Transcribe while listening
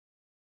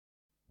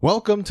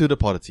Welcome to the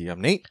Poddity.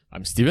 I'm Nate.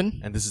 I'm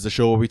Steven. And this is the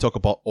show where we talk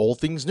about all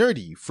things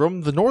nerdy,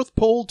 from the North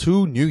Pole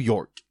to New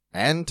York.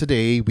 And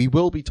today we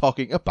will be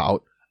talking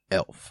about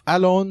Elf.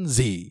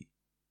 Allons-y.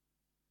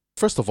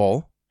 First of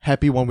all,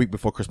 happy 1 week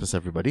before Christmas,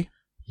 everybody.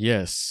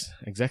 Yes,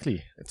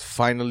 exactly. It's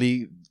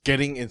finally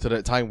getting into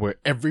that time where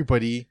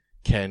everybody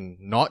can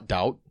not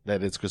doubt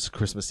that it's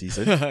Christmas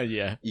season.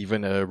 Yeah.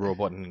 Even a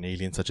robot and an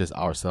alien such as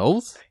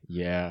ourselves.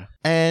 Yeah.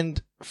 And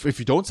if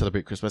you don't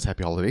celebrate Christmas,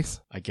 happy holidays.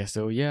 I guess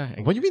so, yeah.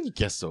 What do you mean you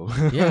guess so?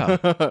 Yeah.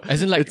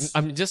 As in, like,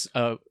 I'm just,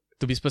 to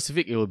be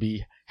specific, it will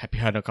be Happy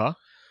Hanukkah.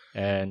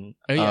 And,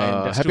 and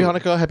that's happy true.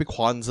 Hanukkah, happy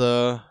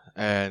Kwanzaa,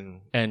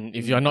 and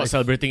if you're not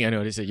celebrating any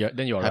of this,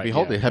 then you're happy right.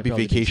 holiday, Yeah. happy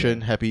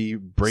vacation, holidays, happy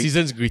break.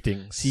 Season's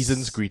greetings.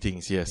 Season's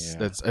greetings, yes.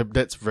 Yeah. That's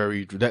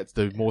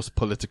the most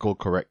political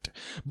correct.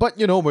 But,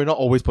 you know, we're not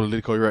always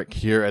politically correct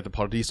here at the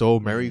Poddity, so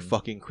Merry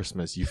fucking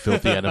Christmas, you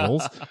filthy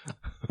animals.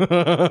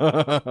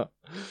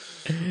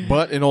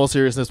 But in all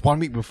seriousness, 1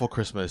 week before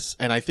Christmas,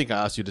 and I think I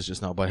asked you this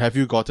just now, but have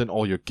you gotten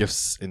all your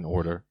gifts in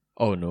order?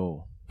 Oh,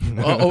 no.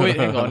 Wait,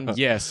 hang on.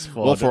 Yes.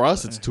 For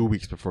us, it's 2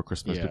 weeks before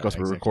Christmas because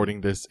we're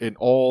recording this in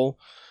all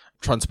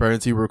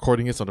transparency. We're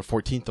recording this on the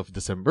 14th of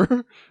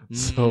December.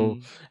 So,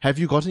 have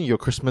you gotten your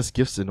Christmas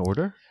gifts in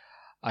order?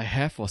 I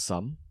have for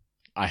some.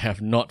 I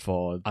have not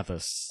for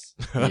others.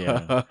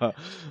 Yeah.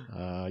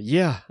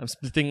 I'm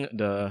splitting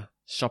the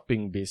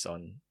shopping based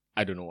on,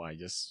 I don't know why,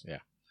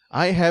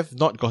 I have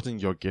not gotten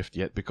your gift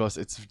yet because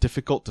it's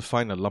difficult to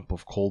find a lump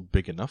of coal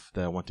big enough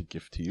that I want to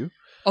give to you.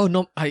 Oh,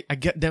 no, I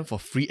get them for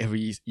free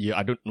every year.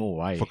 I don't know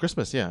why. For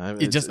Christmas, yeah. I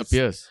mean, it just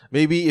appears.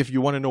 Maybe if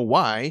you want to know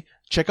why,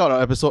 check out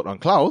our episode on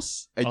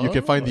Klaus and you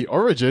can find the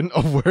origin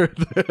of where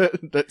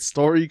that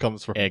story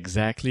comes from.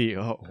 Exactly.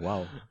 Oh,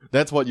 wow.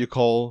 That's what you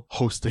call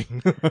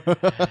hosting.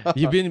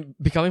 You've been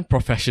becoming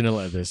professional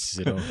at this,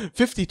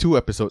 52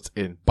 episodes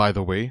in, by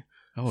the way.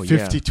 Oh,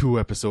 52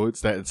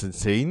 episodes. That's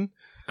insane.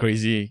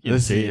 Crazy.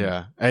 Insane.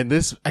 Yeah. And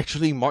this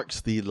actually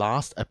marks the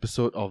last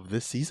episode of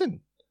this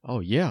season. Oh,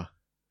 yeah.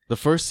 The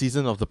first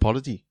season of the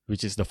Poddity.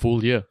 Which is the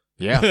full year.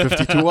 Yeah,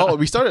 52. Well,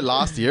 we started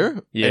last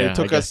year. Yeah, and it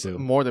took us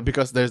more than,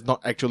 because there's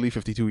not actually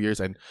 52 years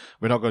and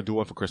we're not going to do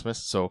one for Christmas.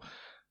 So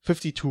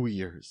 52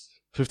 years.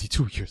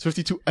 52 years.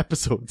 52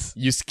 episodes.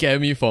 You scare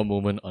me for a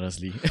moment,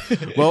 honestly.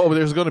 Well,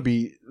 there's going to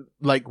be,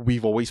 like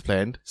we've always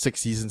planned, 6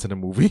 seasons in a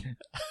movie.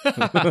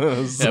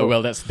 Yeah,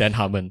 well, that's Dan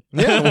Harmon.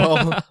 Yeah,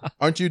 well,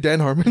 aren't you Dan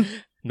Harmon?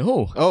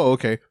 No. Oh,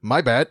 okay. My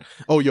bad.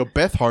 Oh, you're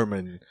Beth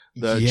Harmon,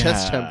 the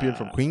chess champion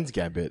from Queen's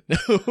Gambit.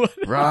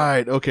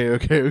 Right.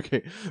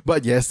 Okay.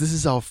 But yes, this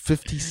is our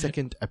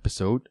 52nd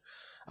episode,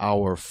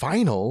 our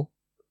final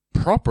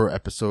proper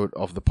episode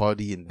of the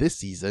Poddity in this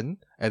season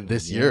and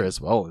this year as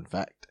well, in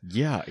fact.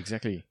 Yeah,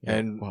 exactly. Yeah.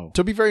 And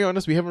to be very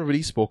honest, we haven't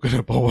really spoken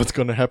about what's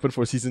going to happen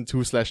for season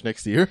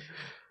 2/next year.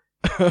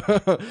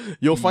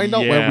 You'll find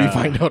out when we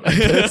find out, I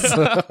guess.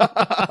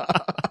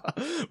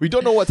 We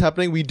don't know what's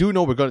happening. We do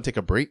know we're going to take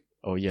a break.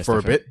 Oh, yes. For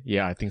definitely. a bit.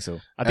 Yeah, I think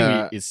so. I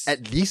think it's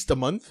at least a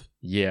month.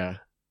 Yeah.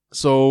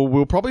 So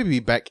we'll probably be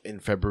back in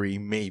February,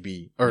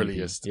 maybe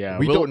earliest. Yeah,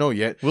 we don't know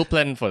yet. We'll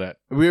plan for that.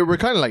 We're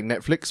kind of like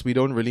Netflix. We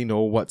don't really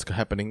know what's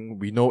happening.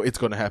 We know it's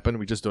going to happen.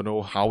 We just don't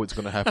know how it's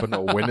going to happen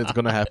or when it's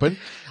going to happen.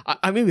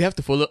 I mean, we have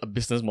to follow a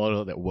business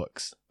model that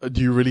works. Do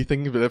you really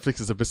think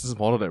Netflix is a business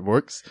model that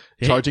works?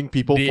 Charging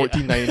people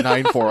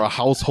 $14.99 for a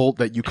household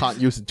that you can't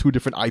use in 2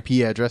 different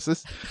IP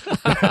addresses?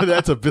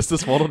 That's a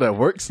business model that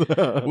works.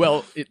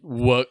 Well, it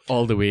worked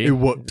all the way. It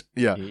worked,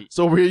 yeah.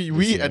 So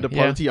we at the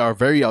Poddity are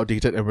very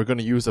outdated, and we're going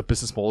to use a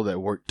business model that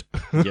worked.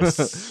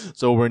 Yes.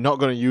 So we're not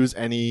going to use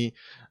any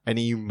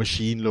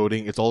machine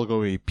loading. It's all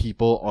going to be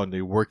people on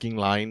the working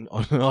line,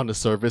 on the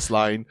service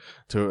line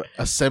to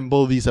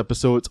assemble these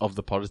episodes of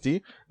the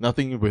Poddity.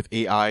 Nothing with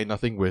AI,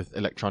 nothing with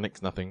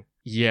electronics, nothing.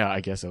 Yeah, I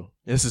guess so.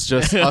 This is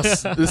just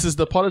us. This is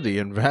the Poddity,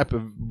 and happy,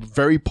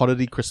 very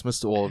Poddity Christmas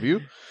to all of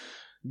you.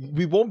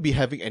 We won't be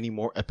having any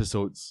more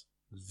episodes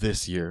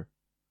this year.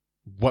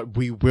 What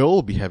we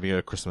will be having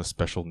a Christmas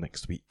special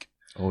next week.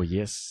 Oh,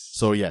 yes.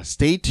 So yeah,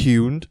 stay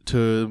tuned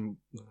to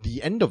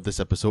the end of this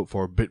episode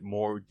for a bit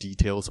more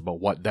details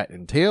about what that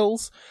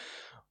entails.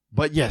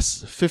 But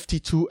yes,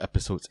 52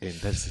 episodes in.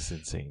 This is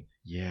insane.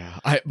 Yeah.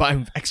 But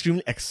I'm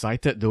extremely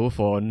excited though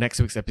for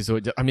next week's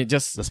episode. I mean,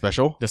 just the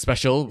special.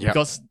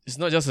 Because it's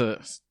not just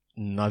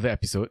another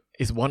episode.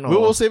 It's one of...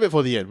 We'll save it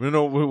for the end.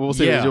 We'll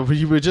save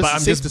it. We're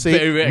just safe to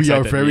say we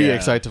are very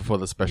excited for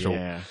the special.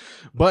 Yeah.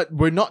 But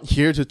we're not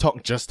here to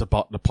talk just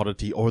about the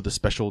Poddity or the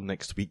special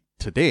next week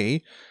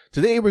today.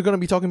 Today we're going to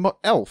be talking about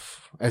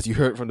Elf, as you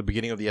heard from the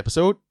beginning of the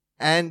episode.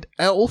 And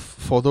Elf,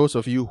 for those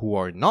of you who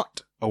are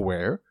not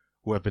aware,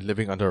 who have been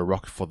living under a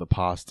rock for the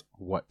past,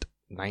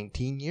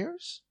 19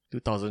 years?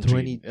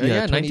 2003.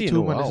 22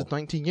 19. Wow.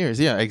 19 years.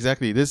 Yeah,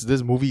 exactly.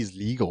 This movie is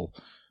legal.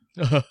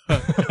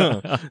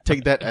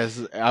 Take that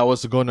as I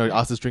was going to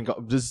ask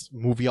this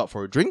movie out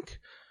for a drink,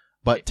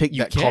 but take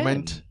that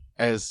comment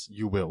as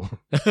you will.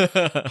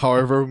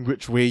 However,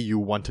 which way you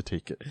want to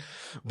take it.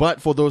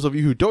 But for those of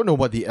you who don't know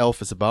what The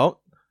Elf is about,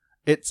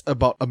 it's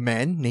about a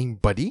man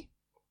named Buddy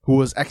who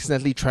was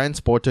accidentally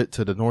transported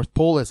to the North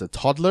Pole as a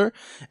toddler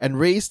and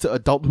raised to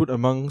adulthood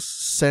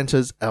amongst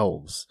Santa's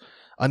elves.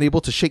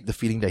 Unable to shake the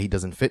feeling that he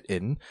doesn't fit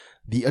in,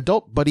 the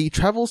adult Buddy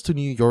travels to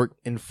New York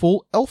in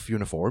full elf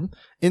uniform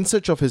in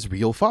search of his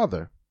real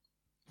father.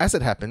 As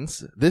it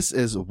happens, this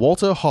is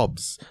Walter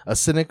Hobbs, a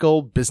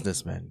cynical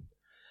businessman.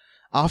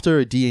 After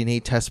a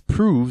DNA test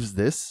proves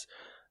this,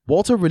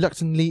 Walter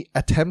reluctantly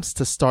attempts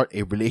to start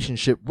a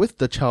relationship with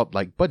the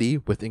childlike Buddy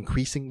with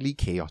increasingly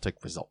chaotic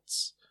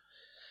results.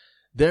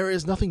 There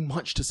is nothing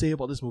much to say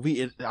about this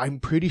movie. I'm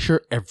pretty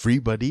sure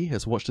everybody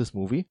has watched this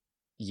movie.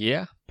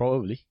 Yeah,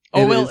 probably.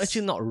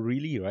 Actually not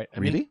really, right? I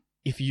Really? mean,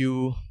 if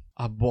you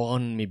are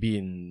born maybe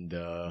in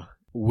the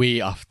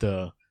way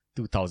after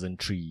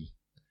 2003,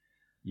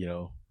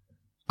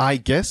 I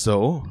guess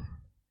so.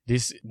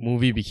 this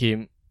movie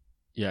became,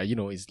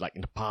 it's like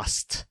in the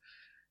past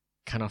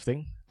kind of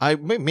thing.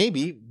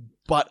 Maybe,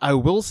 but I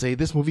will say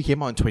this movie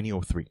came out in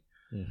 2003.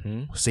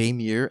 Mm-hmm. Same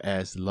year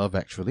as Love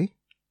Actually.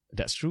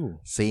 That's true.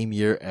 Same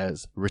year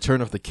as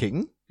Return of the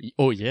King.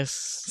 Oh, yes.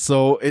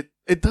 So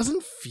it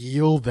doesn't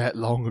feel that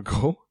long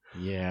ago.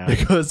 Yeah.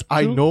 Because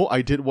I know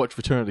I did watch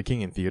Return of the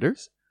King in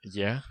theaters.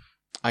 Yeah.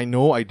 I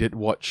know I didn't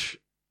watch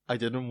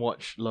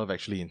Love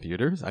Actually in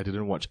theaters. I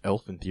didn't watch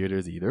Elf in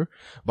theaters either.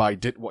 But I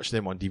did watch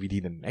them on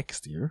DVD the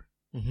next year.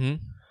 Mm-hmm.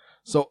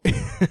 So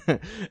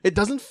it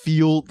doesn't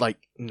feel like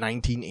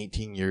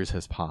 18 years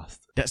has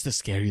passed. That's the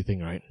scary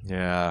thing, right?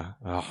 Yeah.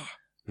 Ugh,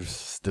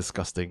 it's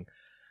disgusting.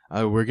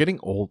 We're getting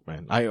old,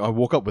 man. I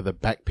woke up with a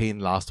back pain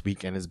last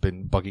week and it's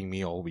been bugging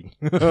me all week.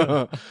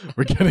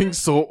 We're getting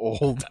so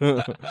old.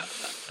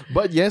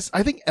 But yes,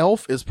 I think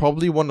Elf is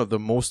probably one of the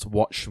most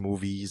watched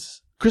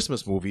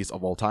Christmas movies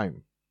of all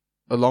time.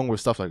 Along with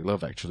stuff like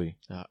Love Actually.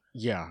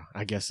 Yeah,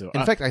 I guess so.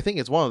 In fact, I think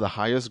it's one of the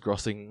highest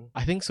grossing.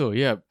 I think so,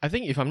 yeah. I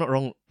think if I'm not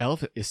wrong,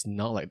 Elf is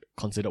now like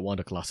considered one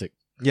of the classic.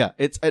 Yeah,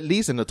 it's at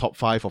least in the top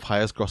 5 of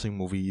highest grossing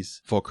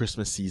movies for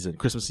Christmas season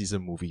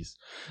movies.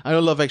 I know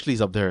Love Actually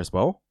is up there as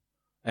well.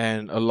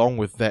 And along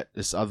with that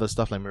is other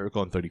stuff like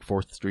Miracle on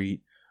 34th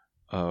Street,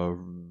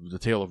 The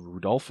Tale of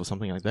Rudolph or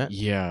something like that.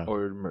 Yeah.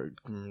 Or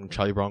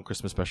Charlie Brown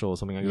Christmas Special or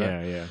something like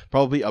that. Yeah.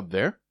 Probably up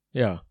there.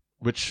 Yeah.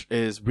 Which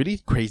is really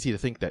crazy to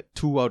think that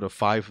 2 out of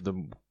 5 of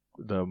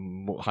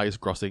the highest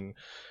grossing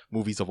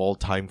movies of all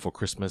time for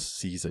Christmas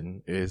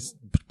season is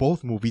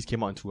both movies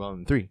came out in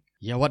 2003.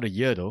 Yeah, what a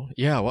year though.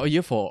 Yeah, what a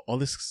year for all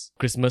this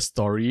Christmas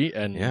Story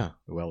and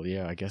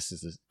I guess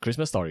it's a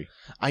Christmas Story.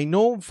 I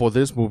know for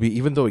this movie,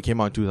 even though it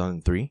came out in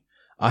 2003,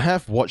 I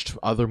have watched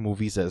other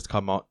movies that has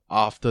come out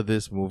after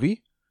this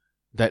movie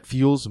that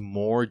feels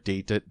more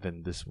dated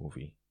than this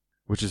movie,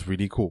 which is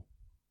really cool.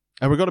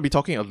 And we're going to be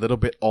talking a little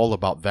bit all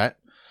about that.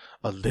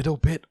 You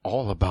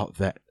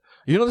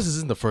know, this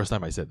isn't the first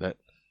time I said that,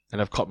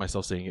 and I've caught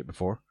myself saying it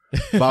before.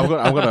 But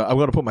I'm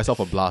gonna put myself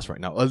on blast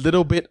right now. A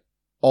little bit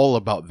all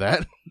about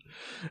that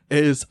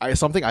is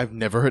something I've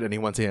never heard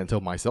anyone say until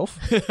myself.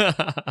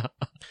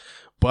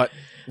 But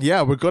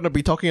yeah, we're gonna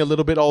be talking a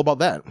little bit all about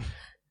that.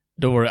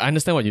 Don't worry, I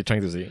understand what you're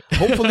trying to say.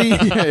 Hopefully,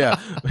 yeah.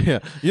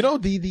 You know,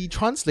 the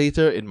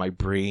translator in my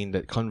brain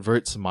that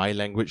converts my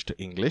language to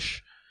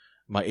English,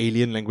 my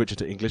alien language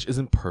into English,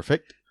 isn't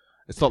perfect.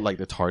 It's not like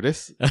the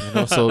TARDIS,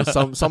 so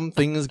some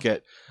things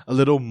get a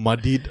little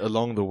muddied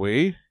along the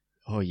way.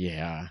 Oh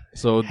yeah.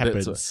 So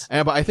happens.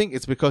 But I think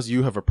it's because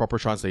you have a proper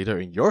translator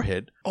in your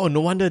head. Oh,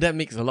 no wonder that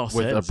makes a lot of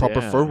sense. With a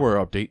proper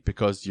firmware update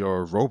because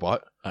you're a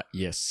robot.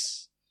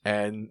 Yes.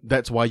 And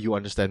that's why you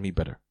understand me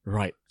better.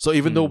 Right. So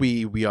even though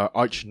we are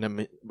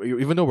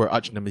even though we're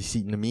arch nemesis,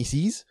 I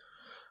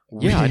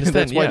understand.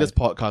 That's why this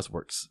podcast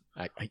works.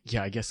 I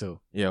guess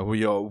so. Yeah,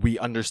 we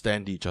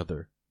understand each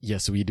other.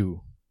 Yes, we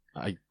do.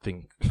 I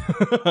think.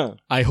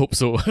 I hope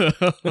so.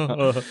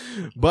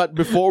 But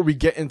before we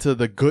get into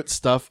the good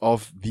stuff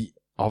of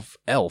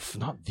Elf,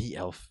 not The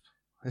Elf.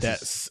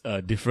 That's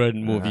a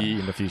different movie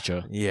in the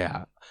future.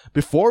 Yeah.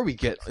 Before we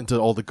get into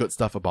all the good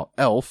stuff about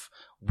Elf,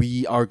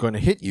 we are going to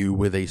hit you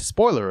with a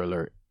spoiler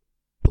alert.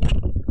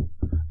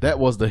 That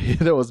was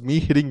me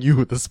hitting you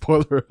with the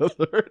spoiler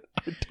alert.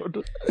 I don't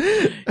know.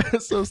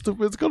 It's so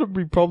stupid. It's going to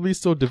be probably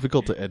so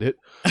difficult to edit.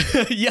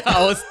 Yeah,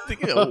 I was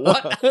thinking,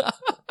 what?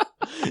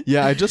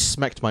 Yeah, I just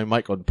smacked my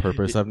mic on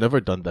purpose. I've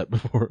never done that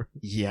before.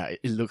 Yeah,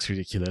 it looks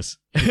ridiculous.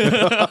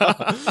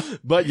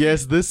 But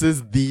yes, this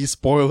is the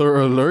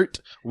spoiler alert.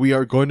 We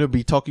are going to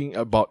be talking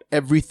about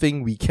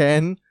everything we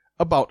can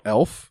about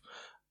Elf.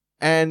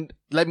 And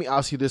let me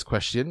ask you this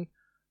question.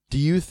 Do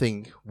you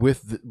think,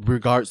 with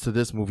regards to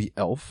this movie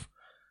Elf,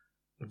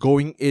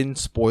 going in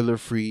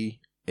spoiler-free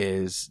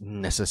is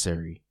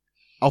necessary?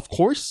 Of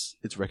course,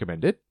 it's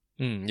recommended.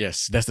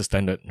 Yes, that's the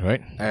standard,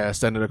 right?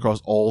 Standard across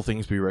all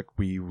things we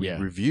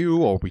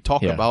review or we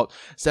talk about.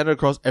 Standard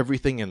across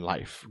everything in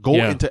life. Go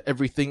into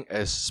everything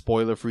as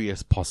spoiler-free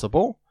as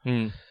possible.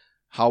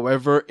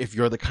 However, if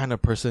you're the kind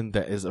of person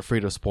that is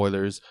afraid of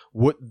spoilers,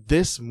 would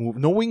this move,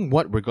 knowing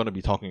what we're going to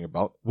be talking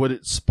about, would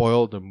it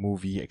spoil the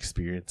movie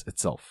experience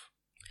itself?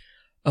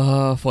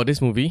 For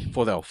this movie?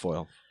 For Elf.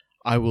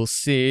 I will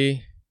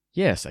say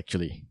yes,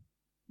 actually.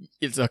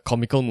 It's a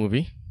comical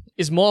movie.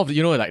 It's more of,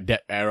 like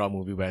that era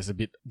movie where it's a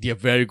bit, they're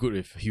very good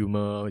with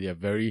humor, they're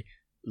very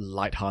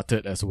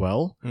light-hearted as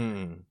well.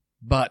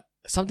 But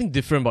something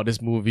different about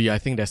this movie, I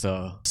think there's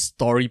a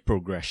story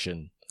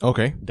progression.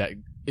 Okay. That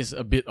is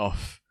a bit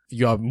of,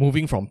 you are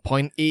moving from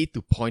point A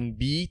to point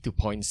B to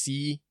point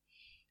C,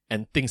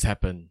 and things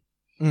happen.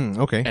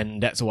 Okay.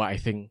 And that's why I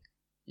think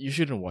you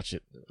shouldn't watch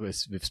it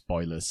with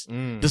spoilers.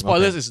 The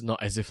spoilers is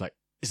not as if like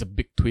it's a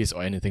big twist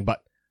or anything,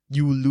 but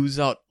you lose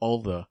out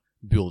all the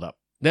build-up.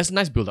 There's a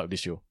nice build-up this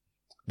show.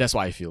 That's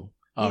what I feel.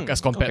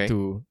 As compared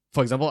to,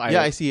 for example,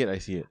 I see it. I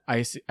see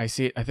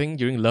it. I think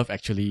during Love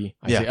Actually,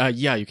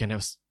 you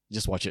can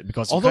just watch it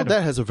because although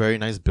that has a very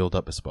nice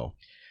build-up as well.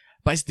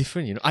 But it's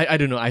different, I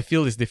don't know. I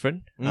feel it's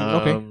different.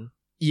 Okay.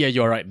 Yeah,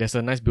 you're right. There's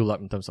a nice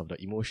build-up in terms of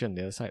the emotion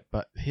the other side,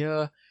 but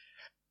here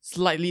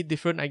slightly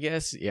different, I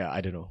guess. Yeah,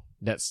 I don't know.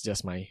 That's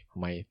just my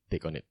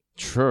take on it.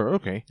 Sure,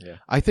 okay. Yeah.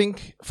 I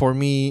think for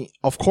me,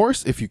 of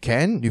course, if you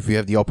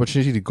have the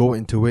opportunity to go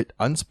into it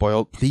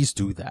unspoiled, please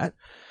do that.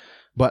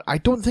 But I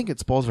don't think it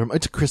spoils very much.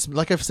 It's a Christmas,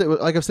 like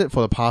I've said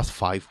for the past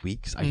 5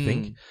 weeks. I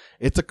think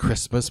it's a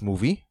Christmas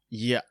movie.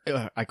 Yeah,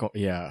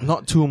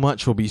 Not too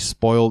much will be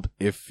spoiled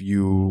if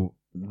you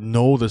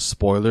know the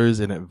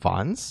spoilers in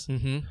advance.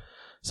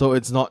 So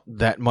it's not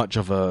that much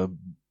of a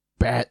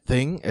bad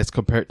thing as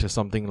compared to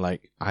something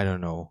like, I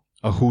don't know,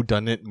 a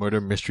whodunit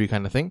murder mystery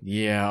kind of thing.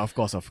 Yeah, of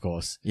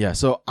course. Yeah,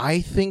 so I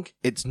think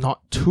it's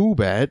not too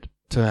bad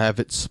to have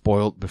it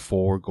spoiled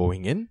before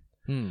going in.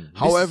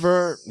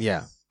 However,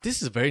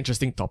 this is a very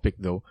interesting topic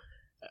though.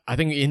 I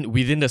think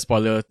within the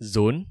spoiler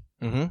zone,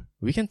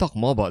 we can talk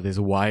more about this.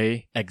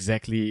 Why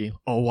exactly,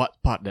 or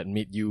what part that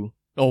made you,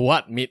 or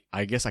what made,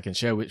 I guess I can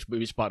share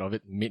which part of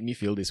it made me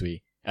feel this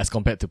way as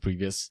compared to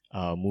previous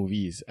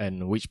movies,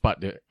 and which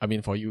part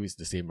for you is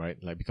the same, right?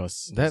 Like,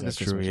 because that is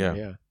true,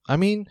 yeah. I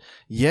mean,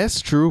 yes,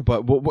 true,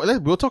 but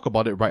we'll talk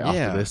about it right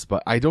after this,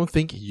 but I don't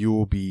think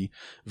you'll be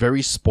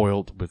very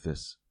spoiled with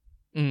this.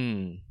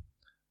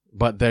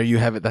 But there you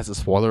have it. That's a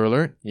spoiler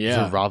alert. Yeah. It's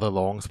a rather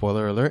long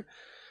spoiler alert.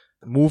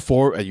 Move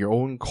forward at your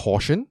own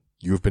caution.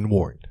 You've been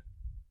warned.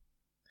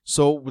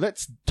 So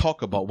let's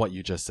talk about what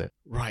you just said.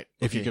 Right.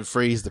 If you can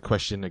phrase the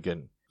question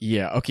again.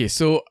 Yeah, okay.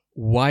 So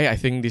why I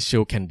think this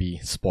show can be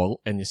spoiled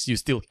and you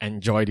still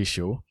enjoy this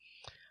show,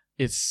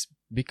 it's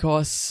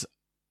because,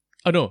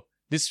 you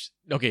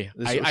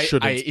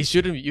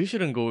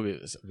shouldn't go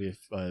with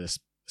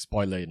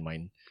spoiler in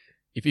mind,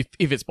 if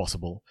it's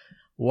possible.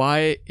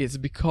 Why? It's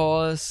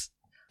because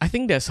I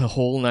think there's a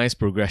whole nice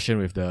progression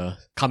with the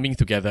coming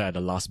together at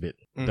the last bit.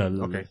 The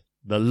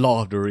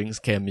Lord of the Rings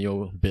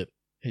cameo bit,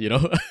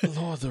 Lord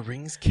of the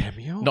Rings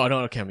cameo? No,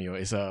 not a cameo.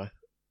 It's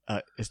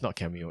it's not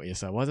cameo.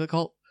 It's what's it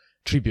called?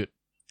 Tribute.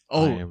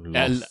 Oh, I am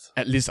lost.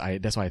 At least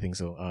that's why I think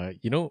so.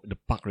 The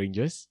park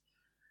rangers.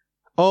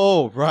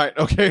 Oh, right.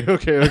 Okay.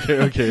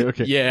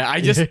 Yeah, I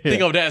just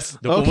think of that as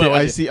the moment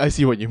I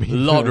see what you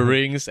mean. Lord of the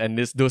Rings, and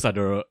those are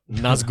the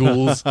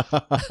Nazguls.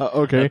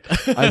 Okay,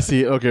 I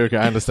see. Okay,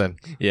 I understand.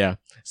 Yeah,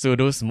 so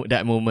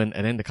that moment,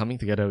 and then the coming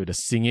together with the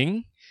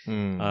singing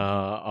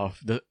of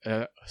the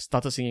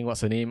started singing.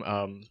 What's her name?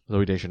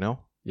 Zooey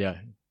Deschanel. Yeah,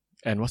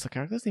 and what's the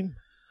character's name?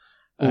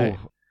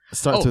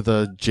 Starts with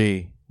a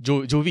J.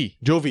 Jovi.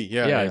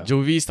 Yeah.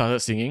 Jovi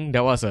started singing.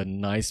 That was a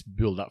nice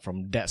build-up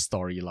from that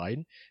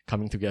storyline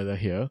coming together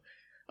here.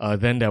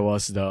 Then there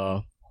was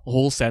the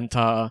whole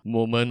Santa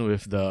moment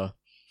with about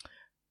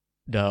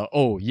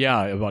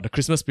the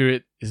Christmas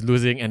spirit is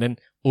losing, and then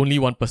only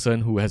one person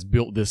who has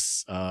built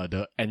this,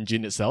 the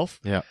engine itself.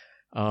 Yeah.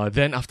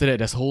 Then after that,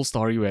 there's a whole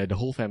story where the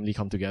whole family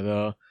come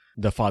together.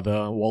 The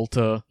father,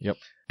 Walter,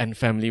 and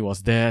family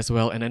was there as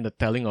well. And then the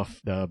telling of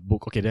the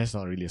book. Okay, that's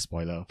not really a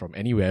spoiler from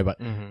anywhere, but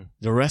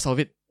the rest of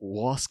it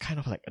was kind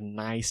of like a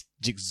nice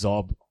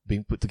jigsaw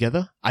being put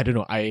together. I don't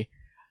know.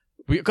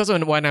 Because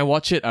when I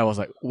watch it, I was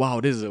like, wow,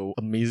 this is an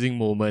amazing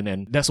moment.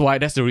 And that's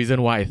the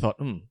reason why I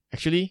thought,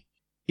 actually,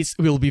 it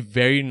will be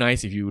very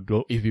nice if you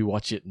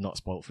watch it not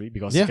spoiled free,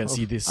 because you can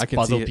see these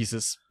puzzle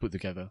pieces put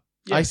together.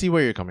 Yeah. I see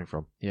where you're coming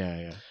from.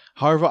 Yeah.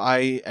 However,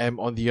 I am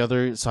on the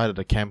other side of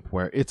the camp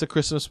where it's a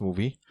Christmas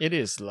movie. It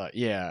is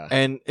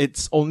and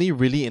it's only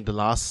really in the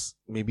last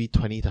maybe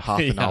 20 to half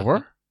an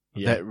hour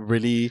that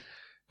really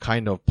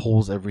kind of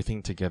pulls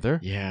everything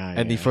together.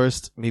 And the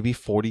first maybe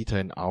 40 to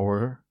an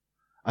hour.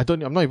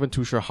 I'm not even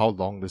too sure how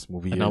long this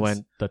movie is. An hour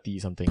and 30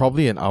 something.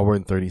 Probably an hour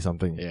and 30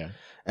 something. Yeah.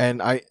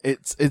 And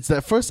it's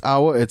that first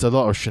hour, it's a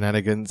lot of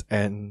shenanigans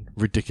and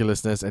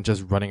ridiculousness and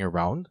just running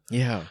around.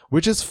 Yeah.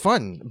 Which is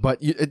fun, but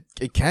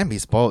it can be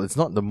spoiled. It's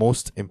not the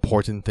most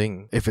important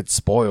thing if it's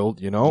spoiled,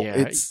 Yeah.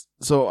 I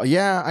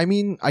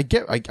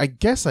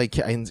guess I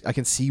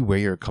can see where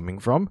you're coming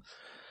from.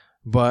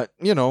 But,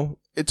 to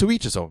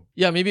each his own.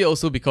 Yeah, maybe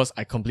also because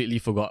I completely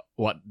forgot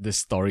what this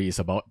story is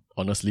about,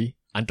 honestly,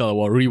 until I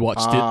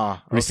rewatched it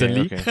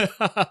recently. Okay.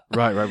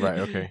 Right,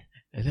 okay.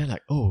 And then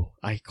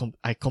I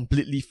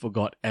completely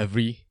forgot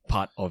every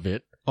part of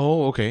it.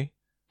 Oh, okay.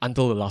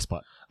 Until the last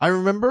part. I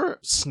remember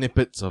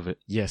snippets of it.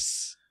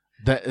 Yes.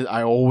 That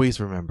I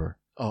always remember.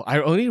 Oh, I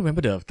only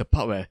remember the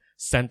part where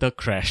Santa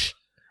crashed.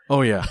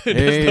 Oh yeah.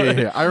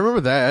 Yeah. I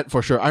remember that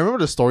for sure. I remember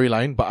the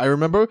storyline, but I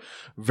remember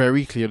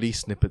very clearly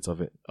snippets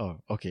of it. Oh,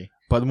 okay.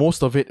 But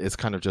most of it is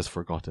kind of just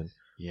forgotten.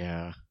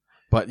 Yeah.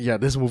 But yeah,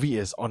 this movie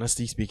is,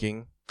 honestly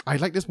speaking, I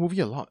like this movie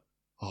a lot.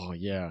 Oh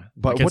yeah.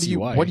 But what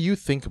do you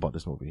think about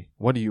this movie?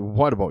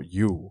 What about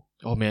you?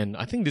 Oh man,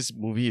 I think this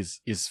movie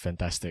is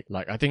fantastic.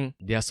 Like, I think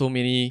there are so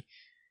many.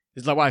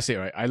 It's like what I said,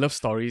 right? I love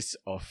stories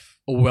of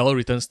a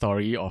well-written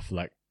story of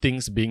like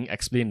things being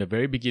explained in the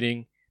very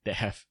beginning that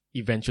have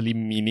eventually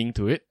meaning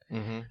to it.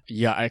 Mm-hmm.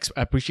 Yeah, I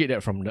appreciate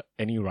that from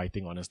any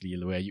writing, honestly,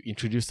 where you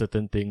introduce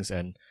certain things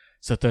and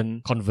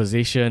certain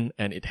conversation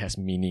and it has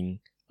meaning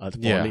for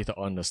later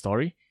on the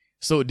story.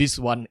 So this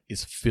one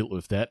is filled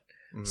with that.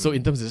 Mm-hmm. So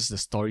in terms of just the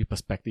story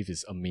perspective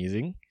is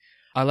amazing.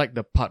 I like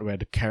the part where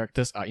the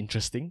characters are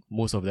interesting,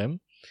 most of them.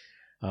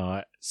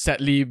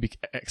 Sadly,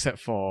 except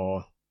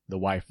for the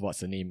wife, what's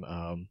the name?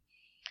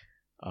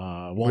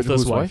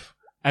 Walter's wife?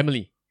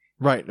 Emily.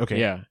 Right, okay.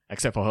 Yeah,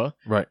 except for her.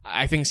 Right.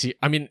 I think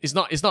it's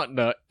not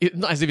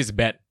as if it's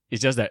bad.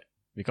 It's just that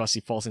because she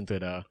falls into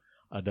the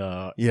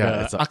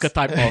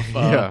archetype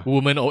of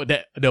woman, or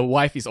that the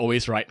wife is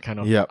always right kind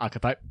of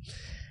archetype.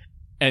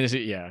 And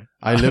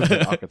I live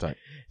that archetype.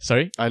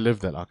 Sorry? I live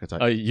that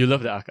archetype. Oh, you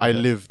love that archetype? I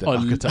live that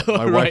archetype.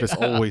 My wife is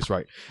always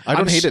right. I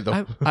don't hate it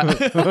though.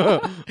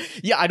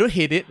 Yeah, I don't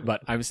hate it,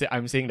 but I'm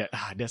saying that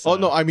that's. Oh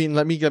no, I mean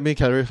let me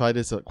clarify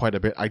this quite a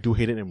bit. I do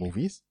hate it in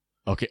movies.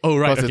 Okay. Oh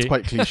right. Because it's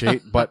quite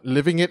cliche, but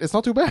living it's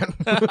not too bad.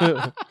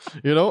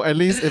 At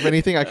least if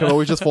anything, I can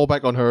always just fall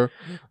back on her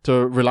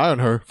to rely on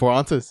her for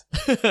answers.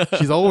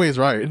 She's always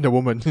right, the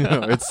woman.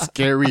 It's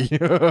scary.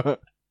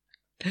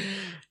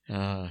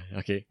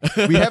 Okay.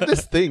 We have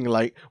this thing,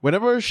 like,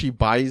 whenever she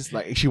buys,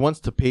 like, she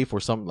wants to pay for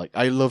some, like,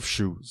 I love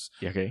shoes.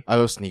 Okay. I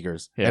love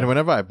sneakers. Yeah. And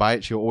whenever I buy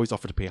it, she'll always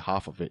offer to pay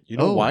half of it. You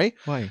know why?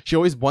 Why? She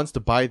always wants to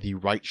buy the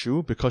right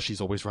shoe because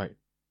she's always right.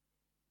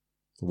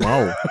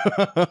 Wow.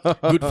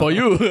 Good for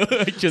you,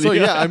 actually. So,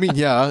 yeah, I mean,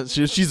 yeah,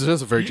 she's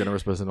just a very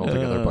generous person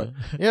altogether, but,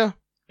 yeah.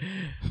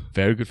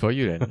 Very good for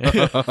you then.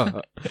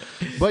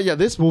 But yeah,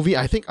 this movie,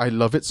 I think I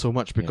love it so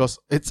much because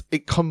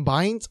it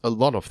combines a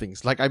lot of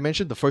things. Like I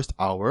mentioned, the first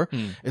hour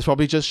is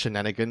probably just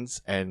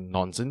shenanigans and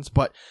nonsense,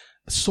 but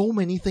so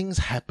many things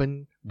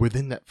happen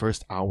within that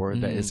first hour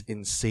that is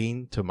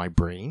insane to my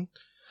brain.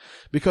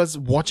 Because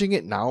watching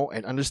it now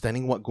and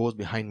understanding what goes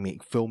behind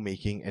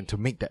filmmaking and to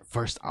make that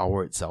first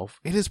hour itself,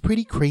 it is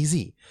pretty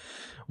crazy.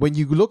 When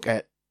you look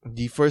at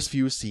the first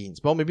few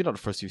scenes, well, maybe not the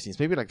first few scenes,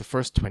 maybe like the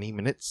first 20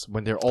 minutes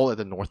when they're all at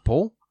the North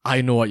Pole.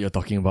 I know what you're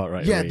talking about,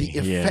 right? Yeah, the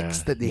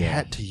effects that they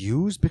had to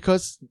use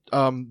because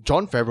Jon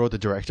Favreau, the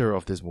director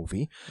of this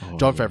movie,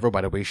 Jon Favreau,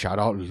 by the way, shout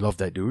out, love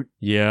that dude.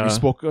 Yeah.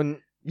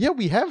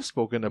 We have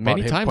spoken about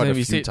many him times, quite a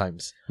few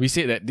times. We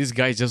said that this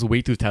guy is just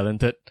way too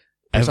talented.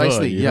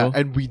 Precisely, you know?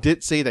 And we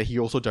did say that he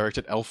also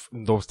directed Elf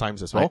in those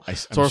times as well.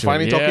 So we're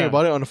finally talking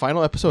about it on the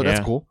final episode.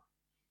 That's cool.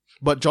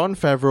 But Jon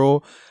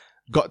Favreau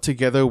got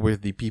together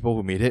with the people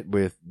who made it,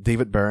 with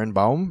David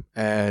Barenbaum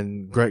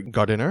and Greg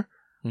Gardiner,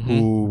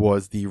 who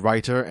was the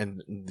writer,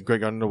 and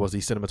Greg Gardiner was the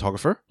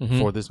cinematographer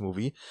for this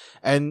movie.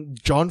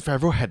 And Jon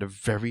Favreau had a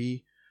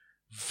very,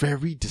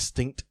 very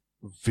distinct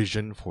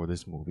vision for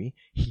this movie.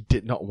 He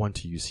did not want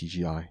to use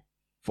CGI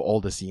for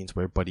all the scenes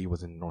where Buddy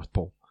was in the North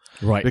Pole.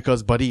 Right.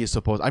 Because Buddy is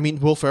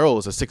Will Ferrell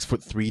is a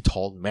 6'3"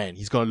 tall man.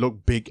 He's gonna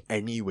look big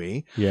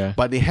anyway. Yeah.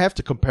 But they have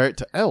to compare it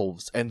to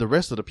elves, and the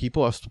rest of the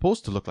people are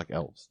supposed to look like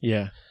elves.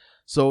 Yeah.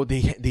 So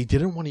they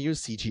didn't want to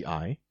use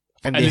CGI.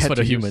 And at least for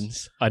the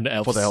humans and the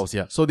elves. For the elves,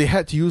 yeah. So they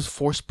had to use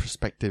forced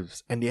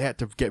perspectives and they had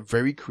to get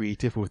very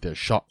creative with their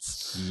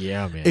shots.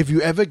 Yeah, man. If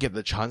you ever get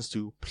the chance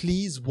to,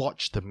 please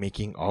watch the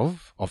making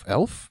of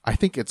Elf. I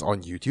think it's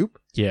on YouTube.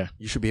 Yeah.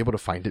 You should be able to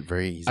find it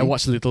very easy. I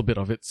watched a little bit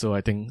of it, so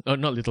I think... not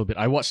little bit.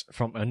 I watched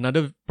from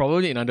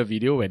probably another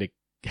video where they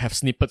have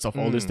snippets of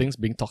all these things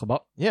being talked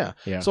about. Yeah.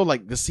 So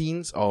like the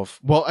scenes of...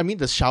 Well, I mean,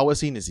 the shower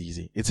scene is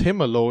easy. It's him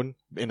alone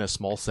in a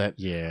small set.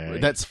 Yeah.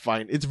 That's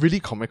fine. It's really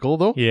comical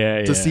though.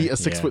 Yeah. To see a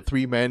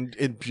 6'3" man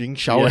being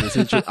showered.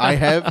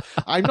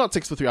 I'm not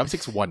 6'3", I'm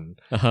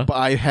 6'1". But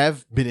I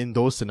have been in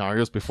those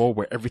scenarios before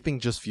where everything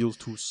just feels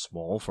too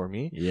small for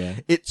me.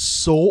 Yeah. It's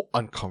so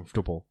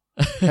uncomfortable.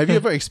 Have you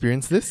ever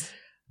experienced this?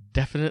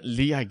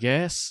 Definitely, I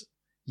guess.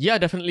 Yeah,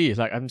 definitely. It's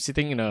like I'm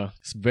sitting in a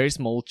very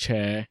small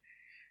chair.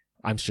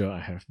 I'm sure I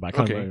have, but I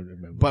can't really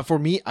remember. But for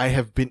me, I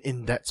have been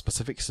in that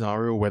specific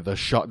scenario where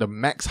the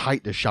max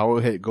height the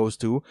shower head goes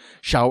to,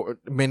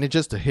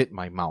 manages to hit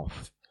my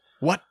mouth.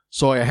 What?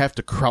 So I have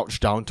to crouch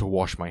down to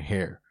wash my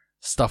hair.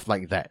 Stuff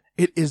like that.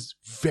 It is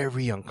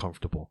very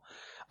uncomfortable.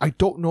 I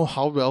don't know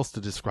how else to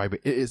describe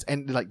it. It is,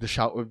 and like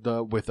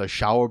with the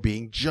shower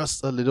being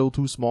just a little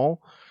too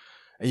small.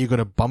 And you're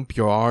gonna bump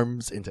your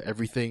arms into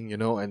everything,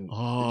 and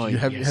you're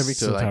having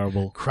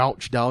to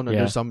crouch down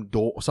under some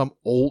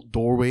old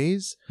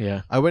doorways.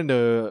 Yeah. I went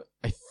to,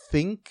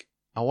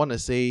 I want to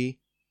say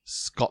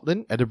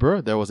Scotland,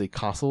 Edinburgh. There was a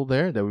castle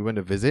there that we went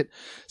to visit.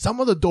 Some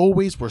of the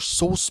doorways were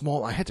so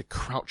small, I had to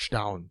crouch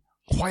down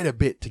quite a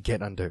bit to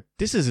get under.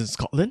 This is in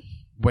Scotland?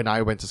 When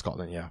I went to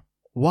Scotland, yeah.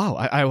 Wow,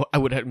 I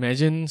would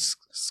imagine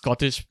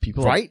Scottish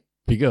people right?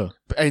 bigger.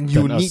 And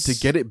you need to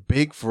get it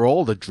big for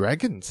all the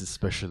dragons,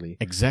 especially.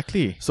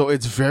 Exactly. So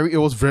it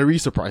was very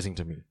surprising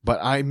to me.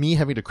 But me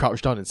having to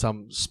crouch down in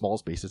some small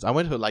spaces. I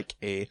went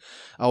to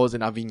I was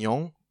in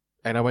Avignon,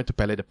 and I went to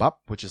Palais de Pape,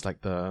 which is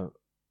like the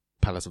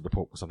Palace of the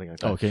Pope or something like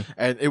that. Okay.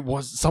 And it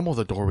was some of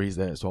the doorways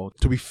there as well.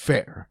 To be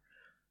fair,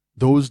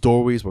 those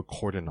doorways were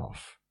cordoned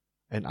off.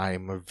 And I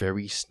am a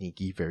very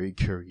sneaky, very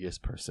curious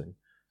person.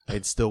 I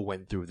still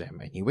went through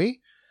them anyway.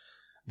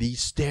 The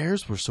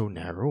stairs were so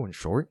narrow and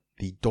short.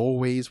 The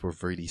doorways were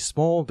really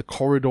small. The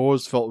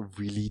corridors felt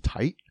really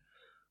tight.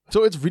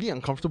 So it's really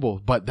uncomfortable.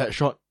 But that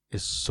shot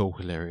is so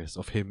hilarious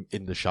of him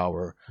in the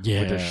shower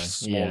with a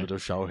small little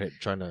shower head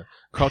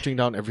crouching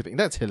down everything.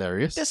 That's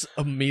hilarious. That's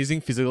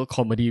amazing physical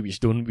comedy which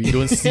we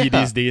don't see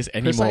these days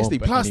anymore. Precisely.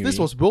 Plus, this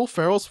was Will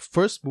Ferrell's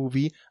first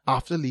movie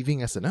after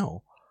leaving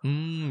SNL. I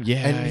mean,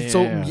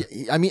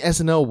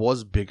 SNL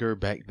was bigger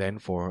back then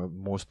for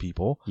most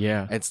people.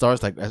 Yeah. And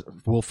stars like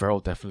Will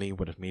Ferrell definitely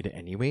would have made it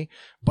anyway.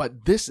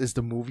 But this is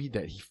the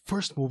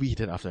first movie he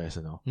did after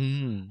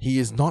SNL. He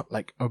is not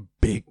like a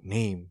big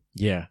name.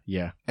 Yeah.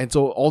 And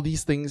so all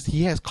these things,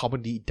 he has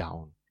comedy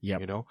down. Yeah.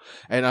 You know?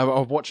 And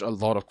I've watched a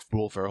lot of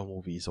Will Ferrell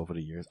movies over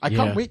the years. I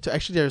can't wait to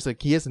actually,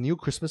 he has a new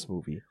Christmas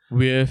movie.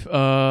 With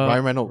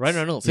Ryan Reynolds. Ryan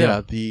Reynolds, yeah.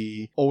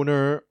 The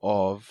owner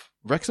of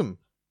Wrexham.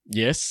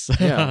 Yes.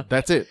 Yeah,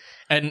 that's it.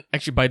 And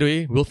actually, by the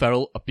way, Will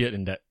Ferrell appeared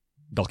in that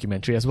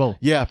documentary as well.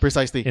 Yeah,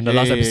 precisely. In the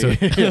last episode.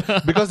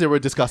 Because they were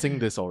discussing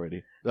this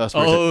already.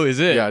 Oh, is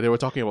it? Yeah, they were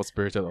talking about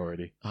Spirited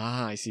already.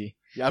 Ah, I see.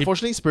 Yeah,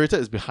 unfortunately,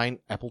 Spirited is behind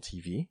Apple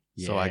TV,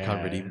 so I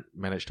can't really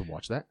manage to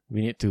watch that.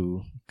 We need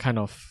to kind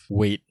of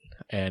wait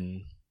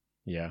and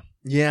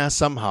Yeah,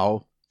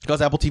 somehow.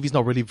 Because Apple TV is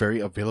not really very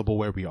available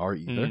where we are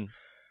either.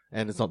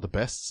 And it's not the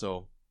best,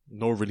 so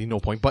no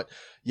point. But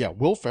yeah,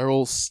 Will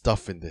Ferrell's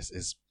stuff in this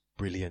is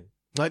brilliant.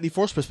 Like the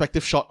forced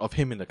perspective shot of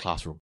him in the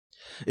classroom.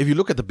 If you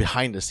look at the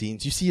behind the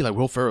scenes, you see like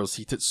Will Ferrell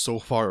seated so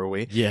far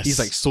away. Yes. He's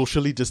like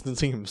socially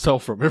distancing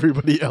himself from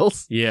everybody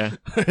else. Yeah.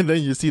 And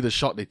then you see the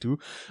shot they do.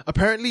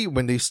 Apparently,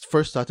 when they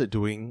first started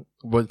filming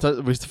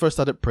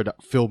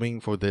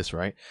for this,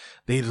 right,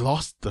 they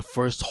lost the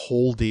first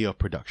whole day of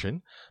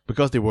production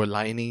because they were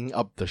lining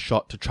up the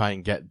shot to try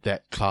and get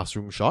that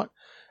classroom shot,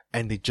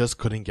 and they just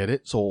couldn't get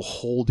it. So a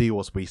whole day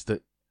was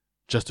wasted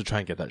just to try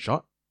and get that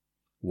shot.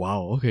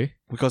 Wow, okay.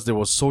 Because it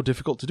was so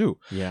difficult to do.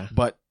 Yeah.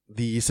 But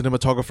the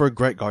cinematographer,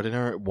 Greg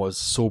Gardiner, was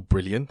so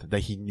brilliant that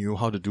he knew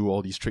how to do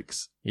all these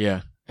tricks.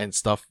 Yeah. And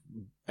stuff.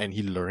 And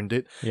he learned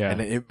it. Yeah.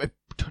 And it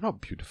turned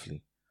out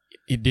beautifully.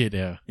 It did,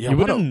 yeah. You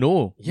wouldn't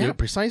know. Yeah,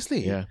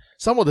 precisely. Yeah.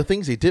 Some of the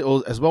things they did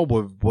as well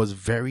was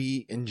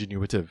very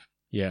ingenuitive.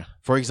 Yeah.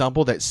 For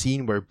example, that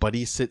scene where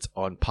Buddy sits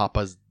on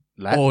Papa's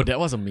lap. Oh, that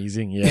was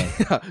amazing,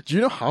 yeah. Do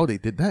you know how they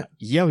did that?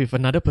 Yeah, with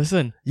another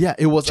person. Yeah,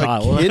 it was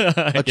Child. a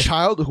kid, a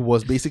child who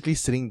was basically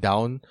sitting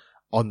down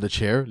on the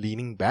chair,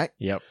 leaning back.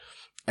 Yep.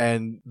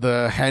 And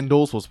the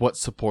handles was what's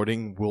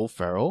supporting Will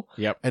Ferrell.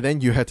 Yep. And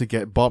then you had to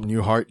get Bob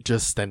Newhart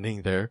just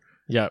standing there.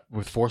 Yeah.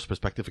 With forced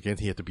perspective again,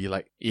 he had to be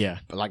like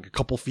a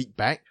couple feet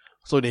back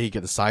so that he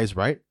get the size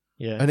right.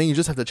 Yeah. And then you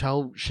just have the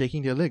child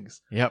shaking their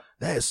legs. Yep.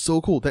 That is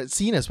so cool. That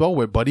scene as well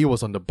where Buddy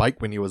was on the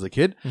bike when he was a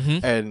kid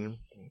and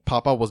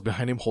Papa was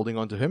behind him holding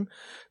on to him.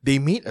 They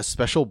made a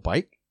special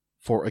bike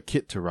for a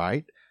kid to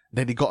ride.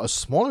 Then they got a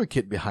smaller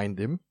kid behind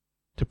him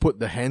to put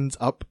the hands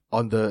up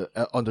on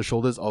the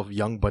shoulders of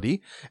young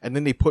Buddy. And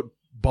then they put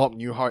Bob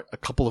Newhart a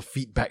couple of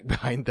feet back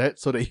behind that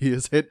so that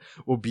his head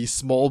would be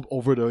small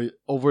over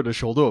the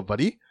shoulder of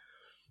Buddy.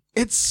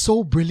 It's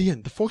so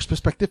brilliant. The forced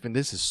perspective in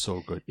this is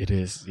so good. It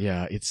is.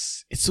 Yeah.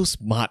 It's so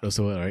smart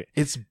also, right?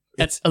 It's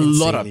a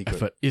lot of good.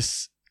 effort.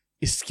 It's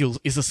skill.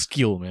 It's a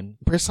skill, man.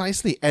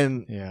 Precisely.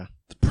 And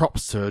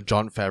props to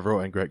Jon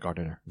Favreau and Greg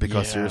Gardiner.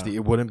 Because seriously,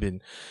 it wouldn't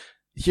been...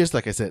 Here's,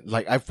 like I said,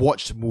 like I've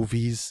watched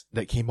movies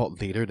that came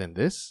out later than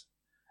this,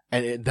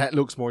 and that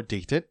looks more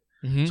dated.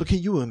 So can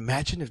you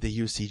imagine if they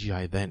used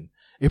CGI then?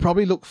 It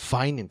probably looked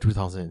fine in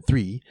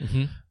 2003,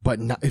 but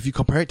now, if you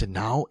compare it to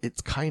now, it's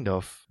kind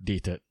of...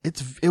 dated.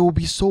 It will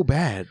be so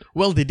bad.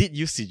 Well, they did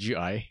use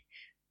CGI.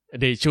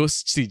 They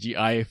chose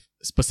CGI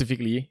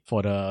specifically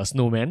for the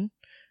snowman,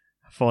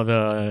 for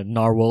the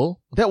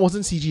narwhal. That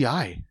wasn't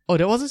CGI. Oh,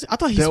 that wasn't... I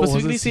thought he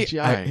specifically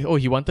said...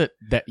 he wanted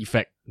that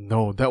effect.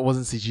 No, that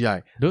wasn't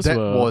CGI. That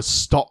was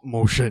stop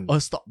motion. Oh,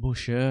 stop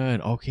motion.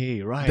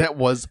 Okay, right. That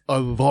was a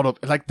lot of...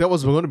 Like, that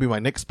was going to be my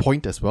next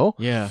point as well.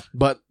 Yeah.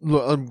 But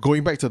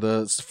going back to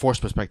the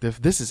forced perspective,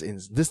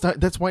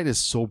 that's why it is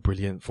so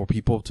brilliant for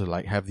people to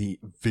like have the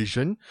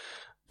vision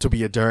to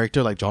be a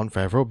director like Jon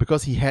Favreau,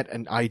 because he had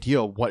an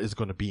idea of what is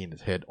going to be in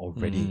his head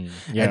already.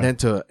 And then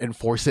to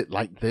enforce it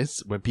like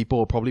this, when people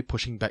are probably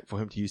pushing back for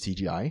him to use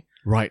CGI.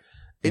 Right.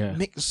 It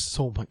makes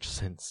so much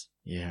sense.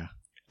 Yeah.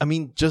 I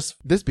mean,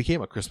 this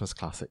became a Christmas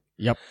classic.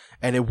 Yep.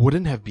 And it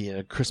wouldn't have been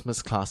a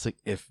Christmas classic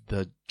if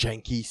the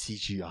janky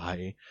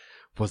CGI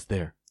was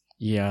there.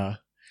 Yeah.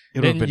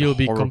 Then you'll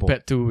be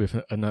compared to with,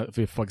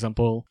 for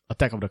example,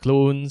 Attack of the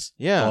Clones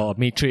or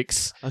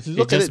Matrix.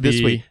 Look at it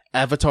this way.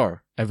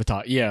 Avatar,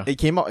 yeah. It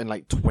came out in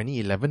like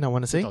 2011, I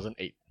want to say.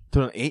 2008.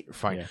 2008?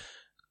 Fine. Yeah.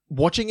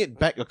 watching it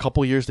back a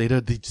couple years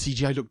later, the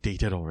CGI looked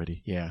dated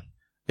already. Yeah.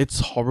 It's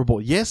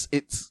horrible. Yes,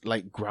 it's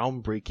like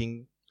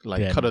groundbreaking,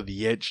 like Then. cut of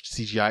the edge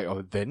CGI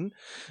or then,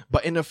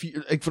 but in a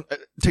few, like,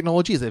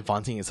 technology is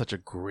advancing at such a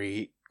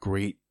great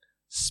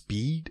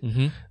speed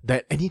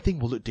that anything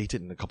will look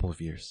dated in a couple of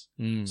years.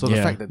 So the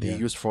fact that they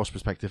use forced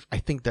perspective, I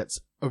think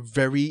that's a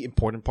very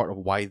important part of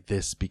why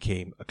this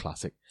became a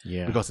classic.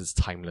 Yeah. Because it's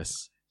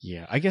timeless.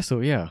 Yeah, I guess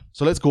so, yeah.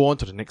 So let's go on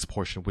to the next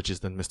portion, which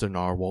is the Mr.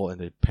 Narwhal and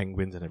the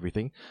penguins and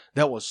everything.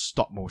 That was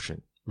stop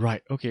motion.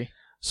 Right, okay.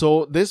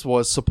 So this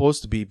was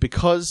supposed to be,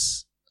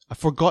 because I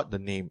forgot the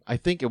name. I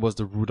think it was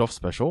the Rudolph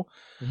special.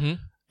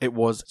 It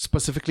was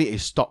specifically a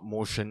stop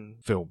motion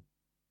film.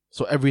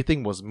 So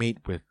everything was made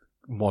with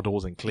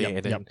models and clay,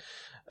 and then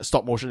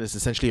stop motion is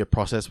essentially a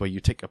process where you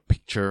take a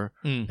picture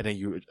and then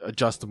you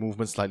adjust the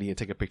movement slightly and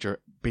take a picture.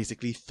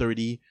 Basically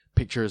 30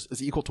 pictures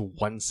is equal to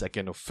 1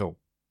 second of film.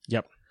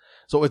 Yep.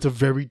 So it's a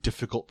very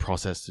difficult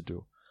process to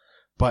do.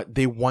 But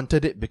they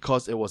wanted it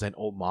because it was an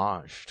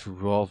homage to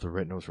Rudolph the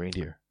Red-Nosed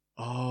Reindeer.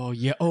 Oh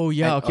yeah,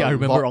 okay, I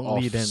remember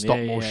wrongly then. Stop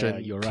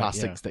motion you're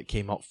classics that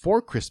came out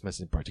for Christmas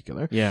in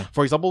particular. Yeah.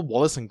 For example,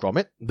 Wallace and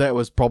Gromit, that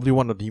was probably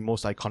one of the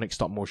most iconic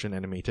stop motion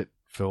animated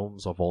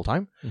films of all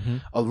time.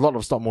 A lot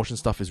of stop motion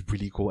stuff is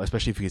really cool,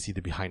 especially if you can see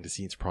the behind the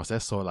scenes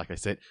process. So like I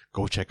said,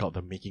 go check out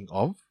the making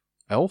of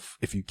Elf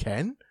if you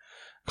can,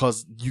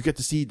 because you get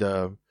to see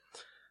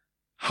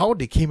how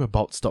they came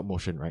about stop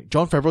motion, right?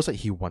 Jon Favreau said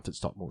he wanted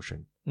stop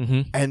motion.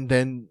 And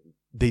then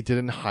they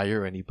didn't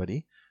hire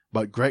anybody,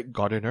 but Greg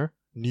Gardiner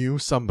knew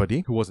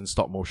somebody who was in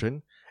stop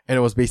motion, and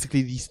it was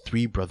basically these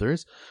three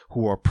brothers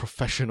who are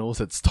professionals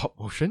at stop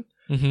motion,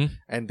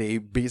 and they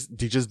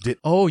just did.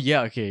 Oh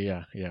yeah, okay,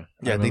 yeah.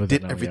 Yeah, they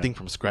did everything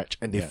from scratch,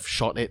 and they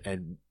shot it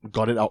and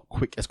got it out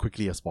as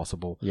quickly as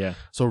possible. Yeah.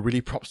 So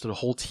really props to the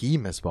whole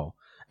team as well.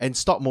 And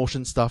stop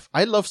motion stuff,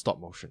 I love stop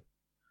motion.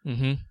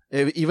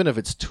 Even if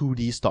it's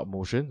 2D stop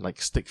motion,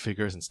 like stick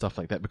figures and stuff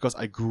like that, because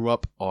I grew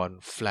up on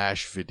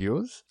Flash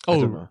videos.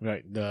 Oh,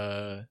 right.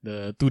 The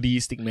 2D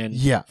stickman.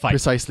 Yeah, fight.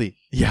 Precisely.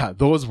 Yeah,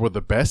 those were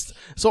the best.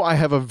 So I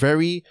have a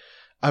very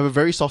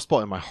soft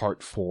spot in my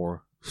heart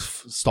for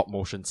stop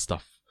motion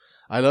stuff.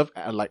 I love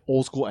like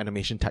old school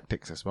animation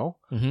tactics as well.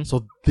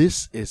 So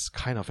this is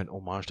kind of an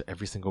homage to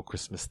every single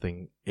Christmas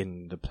thing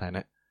in the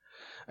planet.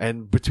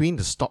 And between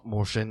the stop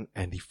motion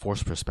and the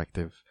forced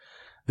perspective,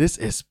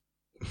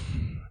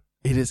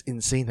 it is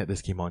insane that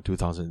this came out in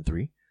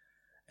 2003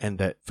 and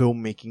that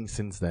filmmaking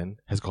since then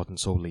has gotten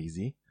so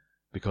lazy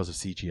because of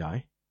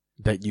CGI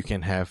that you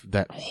can have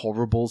that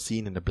horrible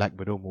scene in the Black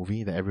Widow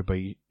movie that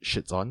everybody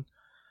shits on.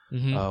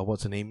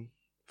 What's her name?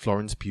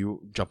 Florence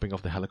Pugh jumping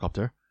off the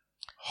helicopter.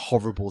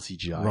 Horrible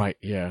CGI. Right,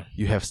 yeah.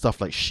 You have stuff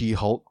like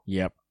She-Hulk.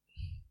 Yep.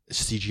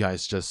 CGI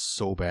is just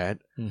so bad.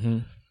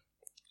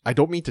 I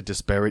don't mean to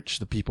disparage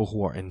the people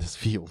who are in this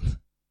field.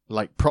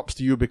 Like, props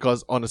to you,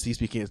 because honestly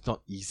speaking, it's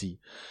not easy.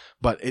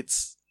 But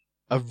it's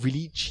a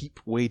really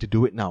cheap way to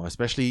do it now,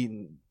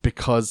 especially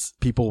because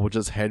people will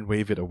just hand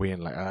wave it away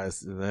and like,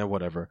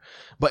 whatever.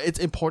 But it's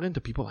important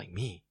to people like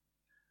me.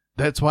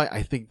 That's why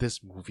I think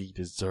this movie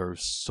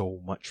deserves so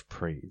much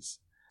praise.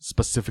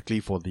 Specifically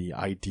for the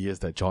ideas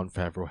that Jon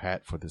Favreau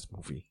had for this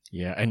movie.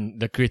 Yeah, and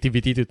the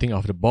creativity to think out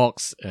of the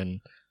box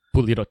and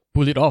pull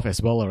it off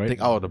as well, right?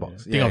 Think out of the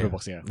box. Think out of the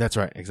box, yeah. That's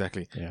right,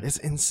 exactly. Yeah. It's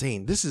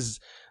insane.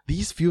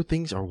 These few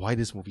things are why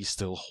this movie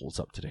still holds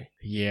up today.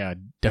 Yeah,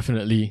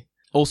 definitely.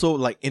 Also,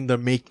 like in the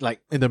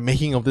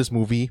making of this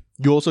movie,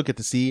 you also get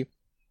to see,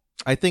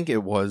 I think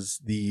it was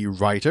the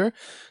writer,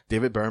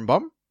 David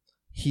Birnbaum.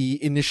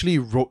 He initially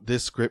wrote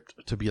this script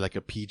to be like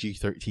a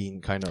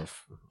PG-13 kind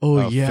of film,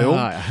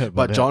 I heard about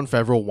but that. Jon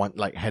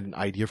Favreau had an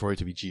idea for it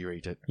to be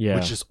G-rated,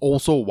 which is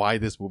also why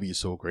this movie is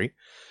so great.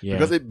 Yeah.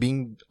 Because it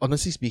being,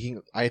 honestly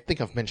speaking, I think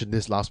I've mentioned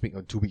this last week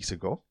or 2 weeks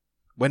ago.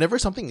 Whenever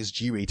something is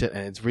G-rated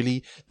and it's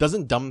really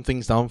doesn't dumb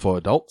things down for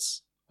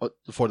adults, or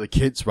for the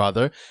kids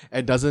rather,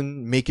 and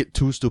doesn't make it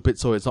too stupid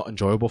so it's not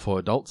enjoyable for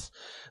adults,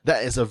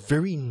 that is a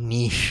very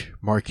niche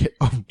market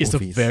of movies. It's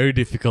a very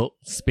difficult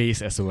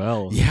space as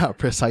well. Yeah,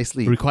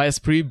 precisely. Requires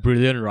pretty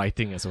brilliant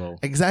writing as well.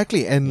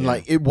 Exactly, and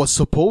like it was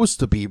supposed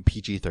to be a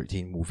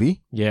PG-13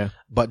 movie. Yeah.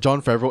 But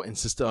Jon Favreau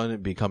insisted on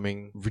it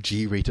becoming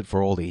G-rated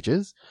for all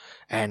ages.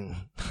 And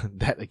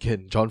that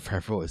again, Jon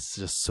Favreau is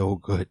just so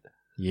good.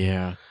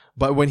 Yeah.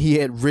 But when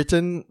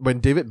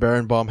David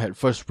Birnbaum had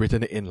first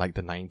written it in like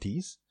the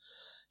 90s,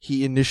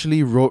 he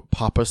initially wrote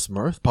Papa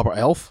Elf. Papa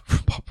Elf.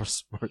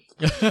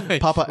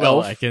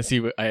 Well, I can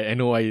see. I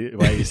know why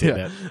you said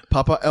that.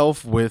 Papa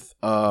Elf with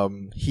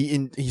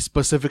he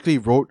specifically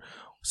wrote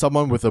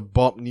someone with a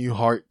Bob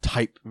Newhart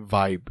type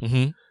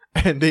vibe,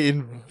 and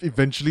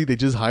eventually they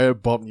just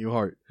hired Bob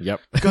Newhart.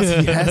 Yep, because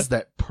he has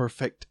that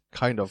perfect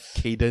kind of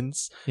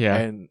cadence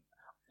and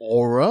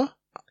aura.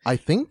 I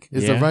think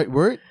is the right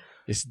word.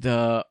 It's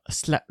the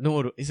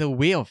it's a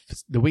way of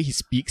the way he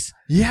speaks.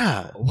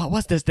 Yeah.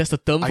 What's that's the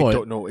term for it? I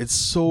don't know. It's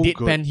so deadpan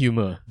good.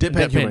 humor.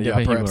 Deadpan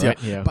humor, perhaps.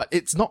 Right? Yeah. But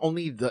it's not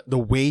only the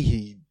way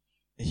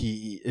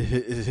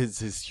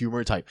his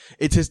humor type.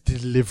 It's his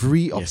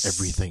delivery of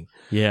everything.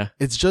 Yeah.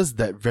 It's just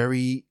that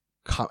very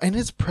calm. And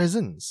his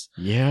presence.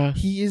 Yeah.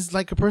 He is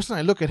like a person,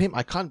 I look at him,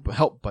 I can't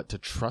help but to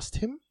trust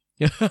him.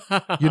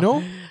 You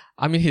know?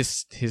 I mean,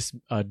 his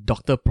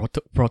Dr.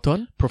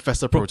 Proton?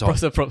 Professor Proton.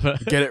 Professor Proton.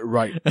 Get it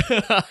right.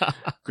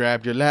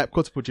 Grab your lab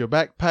coats, put your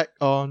backpack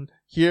on.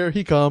 Here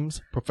he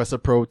comes, Professor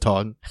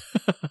Proton.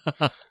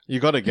 You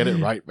gotta get it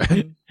right,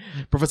 man.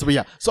 Professor, but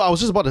yeah. So I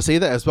was just about to say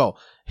that as well.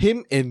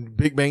 Him in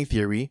Big Bang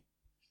Theory,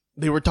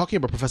 they were talking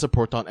about Professor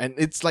Proton, and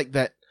it's like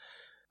that.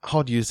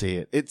 How do you say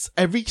it? It's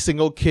every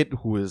single kid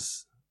who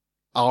is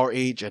our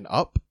age and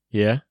up.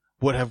 Yeah.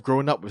 Would have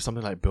grown up with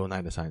something like Bill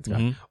Nye the Science Guy,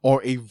 Mhm.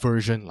 or a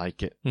version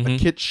like it. A Mhm.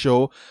 kids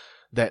show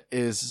that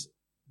is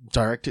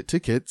directed to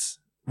kids,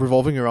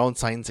 revolving around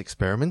science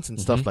experiments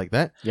and stuff Mhm. like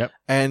that. Yep.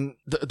 And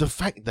the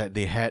fact that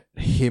they had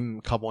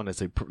him come on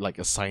as a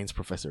science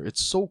professor,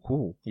 it's so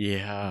cool.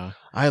 Yeah.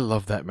 I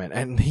love that, man.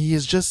 And he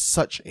is just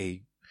such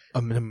an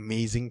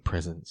amazing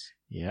presence.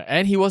 Yeah.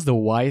 And he was the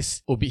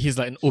wise he's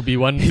like an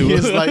Obi-Wan too. He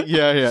is like,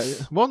 yeah.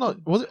 Well,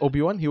 not, was it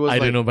Obi-Wan? He was I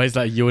don't know, but it's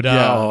like Yoda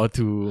Yeah. or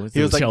to He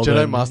was like Sheldon.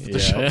 Jedi Master to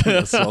Sheldon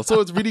as well.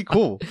 So it's really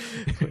cool.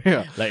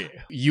 Yeah. Like,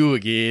 you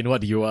again,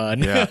 what do you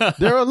want? Yeah.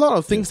 There are a lot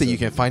of things that you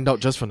can find out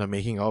just from the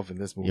making of in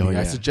this movie. Oh, yeah.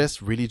 I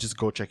suggest really just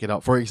go check it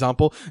out. For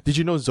example, did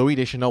you know Zooey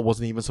Deschanel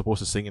wasn't even supposed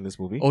to sing in this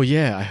movie? Oh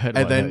yeah, I heard and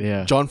about then that,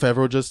 yeah. Jon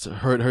Favreau just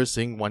heard her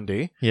sing one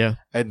day. Yeah.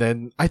 And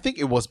then I think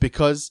it was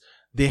because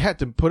they had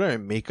to put her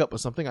in makeup or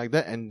something like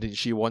that, and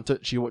she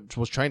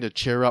was trying to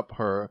cheer up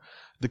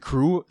the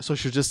crew, so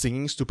she was just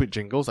singing stupid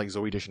jingles like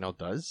Zooey Deschanel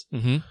does.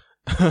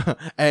 Mm-hmm.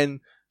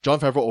 And Jon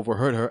Favreau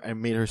overheard her and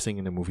made her sing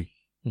in the movie.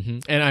 Mm-hmm.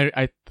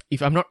 And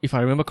if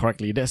I remember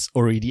correctly, that's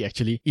already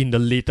actually in the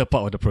later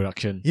part of the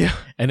production. Yeah.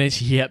 And then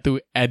he had to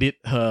edit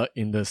her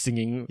in the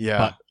singing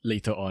part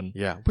later on.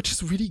 Yeah, which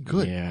is really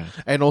good. Yeah.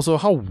 And also,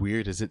 how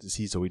weird is it to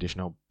see Zooey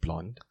Deschanel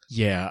blonde?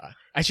 Yeah.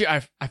 Actually,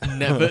 I've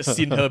never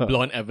seen her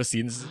blonde ever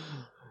since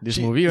this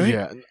movie,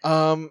 right?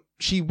 Yeah.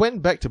 She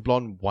went back to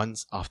blonde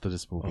once after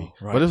this movie.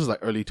 Oh, right. But this was like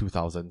early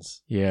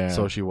 2000s. Yeah.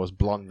 So she was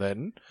blonde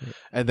then. Yeah.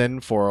 And then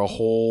for a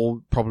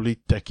whole probably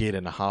decade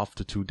and a half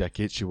to 2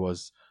 decades, she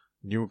was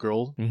new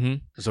girl,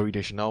 Zooey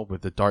Deschanel,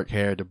 with the dark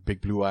hair, the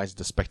big blue eyes,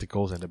 the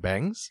spectacles, and the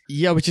bangs.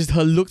 Yeah, which is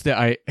her looks that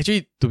I...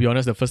 Actually, to be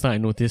honest, the first time I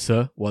noticed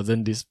her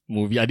wasn't this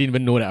movie. I didn't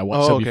even know that I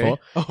watched her before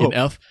in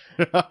Elf.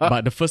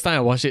 But the first time I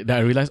watched it, that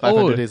I realized,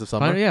 500 Days of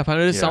Summer. 500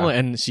 Days of Summer,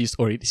 and she's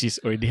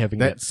already having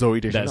That's Zooey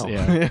Deschanel.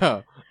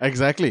 Yeah,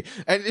 exactly.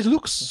 And it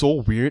looks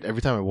so weird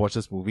every time I watch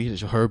this movie,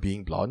 her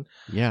being blonde.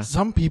 Yeah.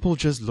 Some people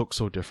just look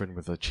so different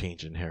with a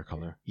change in hair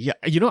color. Yeah,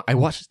 you know, I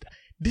watched...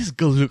 This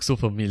girl looks so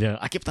familiar.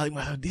 I kept telling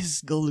myself,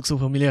 this girl looks so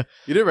familiar.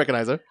 You didn't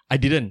recognize her? I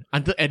didn't.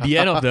 Until at the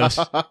end of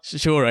the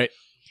show, right?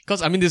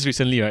 Because I mean this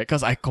recently, right?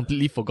 Because I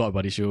completely forgot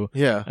about the show.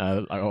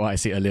 Yeah. Like what I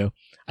said earlier.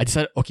 I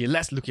decided, okay,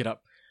 let's look it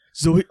up.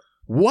 Zoe,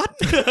 what?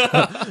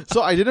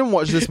 So I didn't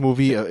watch this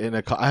movie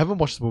I haven't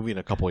watched this movie in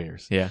a couple of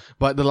years. Yeah.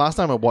 But the last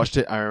time I watched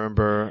it, I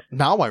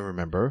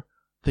remember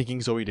thinking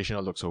Zooey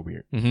Deschanel looked so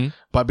weird. Mm-hmm.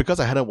 But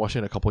because I hadn't watched it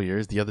in a couple of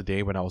years, the other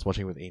day when I was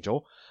watching it with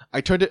Angel, I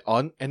turned it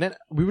on and then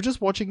we were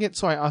just watching it.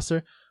 So I asked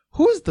her,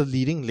 who is the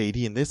leading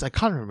lady in this? I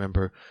can't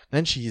remember.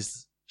 Then she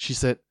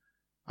said,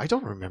 I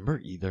don't remember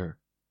either.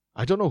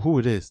 I don't know who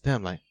it is. Then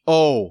I'm like,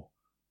 oh,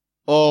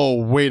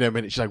 wait a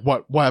minute. She's like,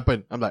 what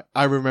happened? I'm like,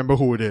 I remember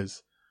who it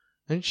is.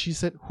 And she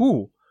said,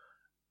 who?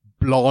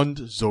 Blonde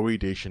Zooey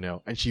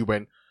Deschanel. And she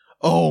went,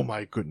 oh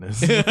my goodness.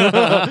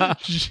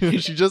 she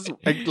just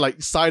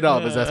like sighed out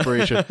of his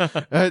aspiration.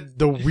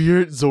 The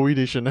weird Zooey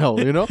Deschanel,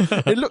 you know?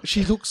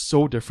 She looks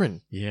so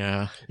different.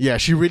 Yeah. Yeah,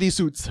 she really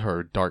suits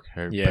her dark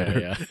hair better.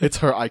 Yeah. It's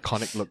her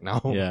iconic look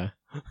now. Yeah.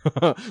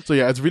 So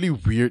yeah, it's really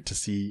weird to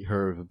see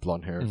her with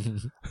blonde hair.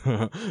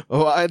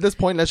 At this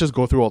point, let's just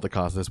go through all the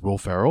cast. There's Will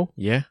Ferrell.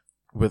 Yeah.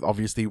 With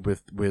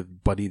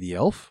Buddy the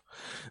Elf.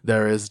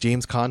 There is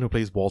James Caan, who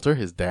plays Walter,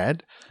 his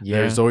dad. Yeah.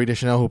 There's Zooey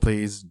Deschanel, who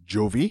plays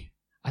Jovi.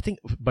 I think,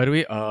 by the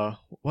way,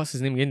 what's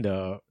his name again?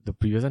 The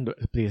previous one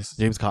plays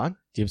James Caan?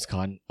 James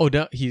Caan. Oh,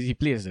 he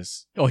plays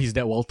this. Oh, he's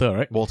that Walter,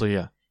 right? Walter,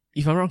 yeah.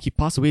 If I'm wrong, he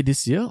passed away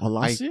this year or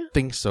last year? I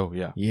think so,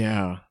 yeah.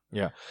 Yeah.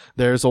 Yeah.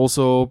 There's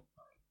also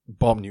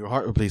Bob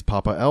Newhart, who plays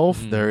Papa Elf.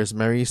 There is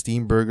Mary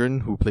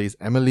Steenburgen, who plays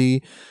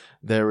Emily.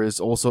 There is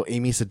also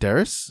Amy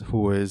Sedaris,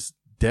 who is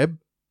Deb,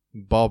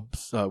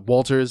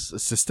 Walter's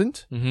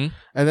assistant. Mm-hmm.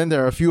 And then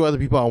there are a few other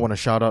people I want to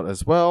shout out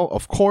as well.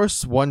 Of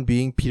course, one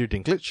being Peter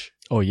Dinklage.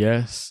 Oh,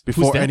 yes.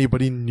 Before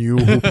anybody knew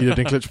who Peter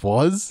Dinklage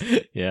was.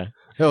 Yeah.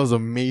 It was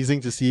amazing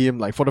to see him.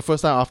 Like, for the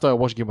first time after I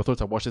watched Game of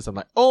Thrones, I watched this. I'm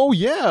like, oh,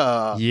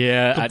 yeah.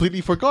 Yeah.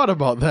 Completely forgot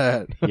about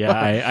that. Yeah,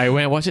 I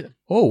went and watched it.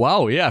 Oh,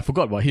 wow. Yeah, I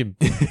forgot about him.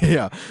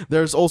 Yeah.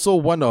 There's also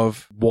one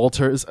of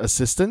Walter's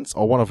assistants,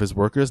 or one of his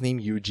workers,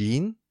 named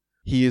Eugene.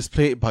 He is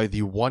played by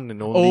the one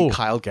and only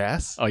Kyle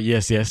Gass. Oh,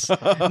 yes.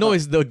 No,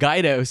 it's the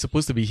guy that was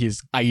supposed to be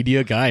his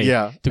idea guy.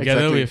 Yeah,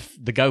 together exactly.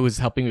 with the guy who's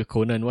helping with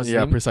Conan. What's his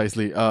name?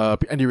 Precisely.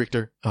 Andy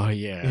Richter. Oh,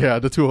 yeah. Yeah,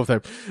 the two of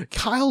them.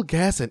 Kyle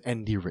Gass and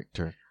Andy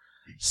Richter.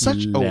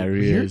 such a weird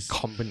Hilarious.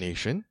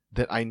 combination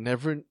that I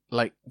never,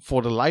 like,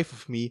 for the life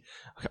of me,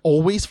 I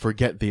always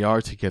forget they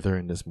are together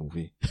in this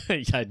movie.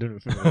 Yeah, I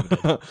don't remember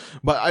that.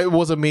 But it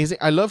was amazing.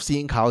 I love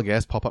seeing Kyle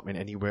Gass pop up in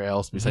anywhere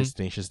else besides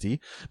Tenacious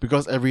D,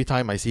 because every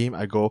time I see him,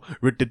 I go...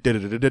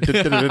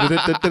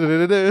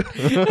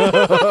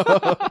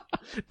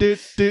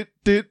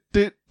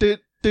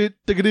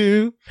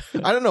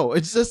 I don't know.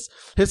 It's just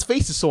his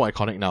face is so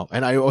iconic now,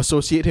 and I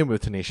associate him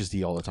with Tenacious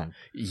D all the time.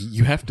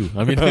 You have to.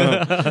 I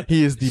mean,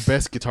 He is the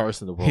best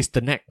guitarist in the world. he's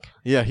the neck.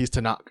 Yeah, he's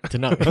Tanak.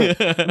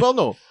 Tanak. Well,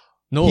 no.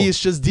 No. He is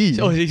just D.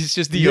 Oh, he's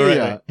just D. Yeah, Alright.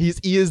 yeah. He's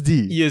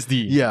ESD.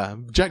 ESD. Yeah,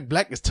 Jack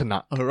Black is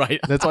Tanak. All right.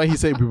 That's why he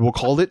said we will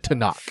call it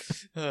Tanak.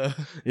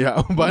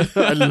 Yeah, but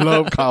I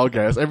love Kyle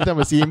Gass. Every time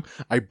I see him,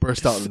 I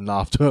burst out in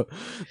laughter.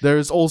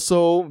 There's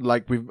also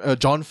like with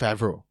Jon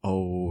Favreau,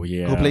 Oh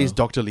yeah. who plays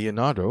Dr.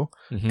 Leonardo,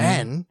 Mhm.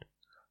 and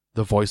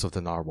the voice of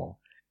the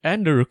narwhal.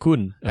 And the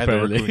raccoon. And the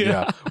Apparently. raccoon,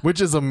 yeah,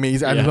 which is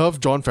amazing. I Yeah. love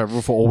Jon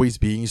Favreau for always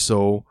being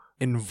so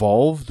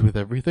involved with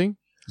everything.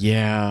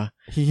 Yeah.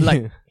 He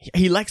Like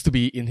he likes to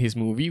be in his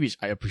movie, which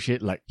I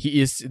appreciate. Like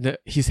he's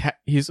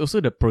also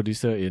the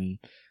producer in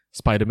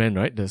Spider-Man,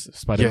 right? The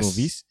Spider-Man Yes.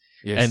 movies,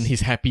 yes. and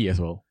he's happy as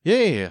well.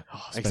 yeah.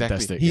 Oh, it's Exactly.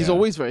 fantastic. He's yeah.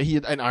 always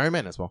and Iron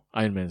Man as well.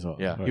 Iron Man as well.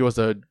 Yeah, right. he was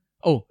the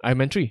Iron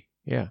Man 3.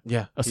 Yeah, he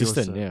was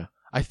assistant. the- Yeah.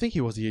 I think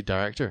he was the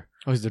director.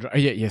 Oh, is the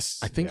yeah? Yes,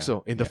 I think yeah.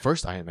 so. In the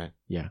first Iron Man.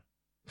 Yeah.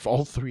 For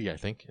all three, I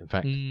think. In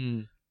fact,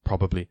 Mm.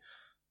 probably.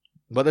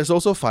 But there's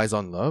also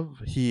Faizon Love.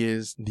 He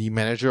is the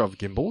manager of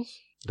Gimbals.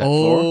 That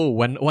floor. Oh,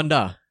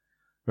 Wanda,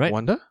 right?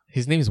 Wanda?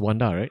 His name is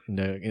Wanda, right?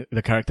 In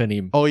the character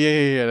name. Oh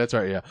yeah. That's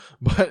right. Yeah,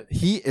 but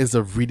he is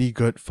a really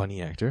good,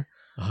 funny actor.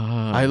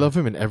 Ah. I love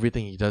him in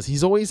everything he does.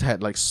 He's always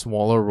had like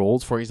smaller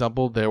roles. For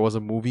example, there was a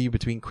movie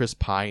between Chris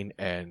Pine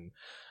and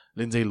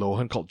Lindsay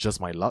Lohan called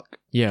Just My Luck,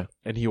 Yeah.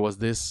 and he was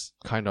this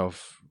kind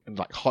of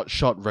like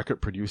hotshot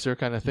record producer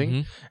kind of thing.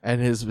 Mhm.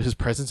 And his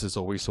presence is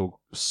always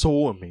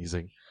so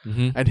amazing.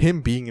 Mhm. And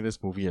him being in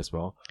this movie as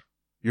well.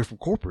 You're from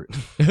corporate.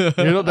 You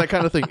know, that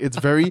kind of thing. It's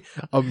very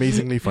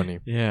amazingly funny.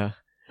 Yeah.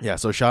 Yeah,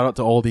 so shout out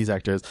to all these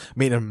actors.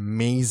 Made an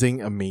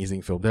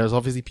amazing film. There's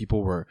obviously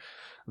people where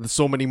there's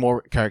so many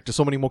more characters,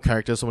 so many more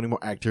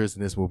actors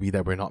in this movie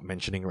that we're not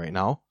mentioning right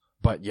now.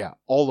 But yeah,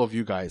 all of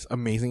you guys,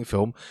 amazing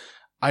film.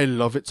 I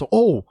love it. So,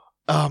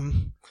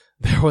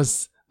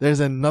 there's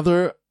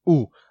another,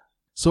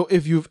 so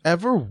if you've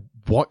ever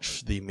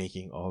watched the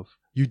making of,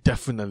 you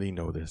definitely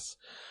know this.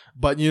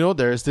 But you know,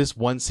 there's this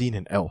one scene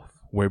in Elf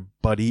where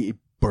Buddy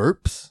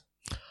burps.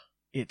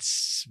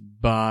 It's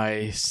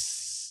by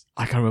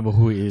I can't remember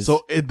who it is.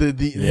 So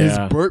his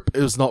burp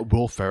is not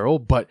Will Ferrell,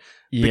 but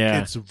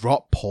yeah. it's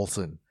Rob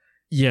Paulson.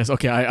 Yes.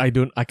 Okay. I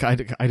can't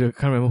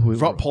remember who.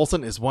 Rob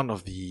Paulson is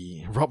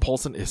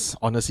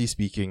honestly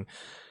speaking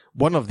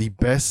one of the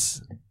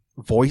best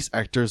voice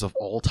actors of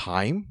all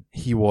time.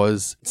 He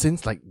was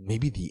since like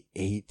maybe the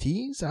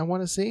 80s, I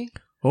want to say.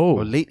 Oh,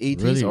 or late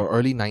 80s really? or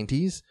early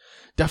 90s.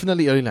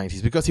 Definitely early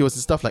 90s, because he was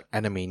in stuff like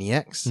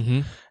Animaniacs, Mm-hmm.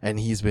 and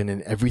he's been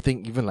in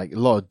everything, even like a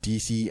lot of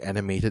DC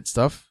animated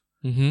stuff.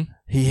 Mm-hmm.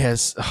 He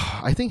has,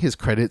 I think his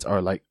credits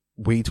are like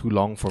way too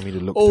long for me to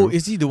look Oh, through.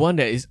 is he the one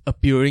that is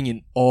appearing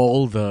in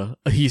all the?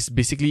 He's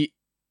basically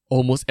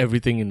almost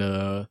everything in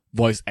the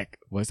voice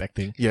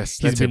acting. Yes, He's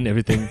that's been him. in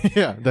everything.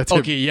 Yeah, that's him.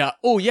 Okay, yeah.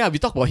 Oh, yeah. We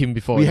talked about him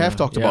before. We yeah. have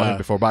talked about Yeah. him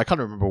before, but I can't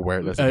remember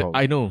where. That's the problem.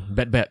 I know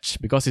Bad Batch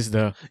because it's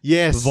the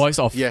Yes, voice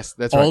of yes,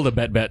 that's all right. the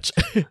Bad Batch.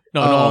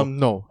 No,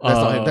 No, that's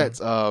not him. Uh, That's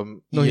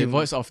no, he's Ian- the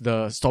voice of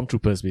the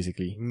stormtroopers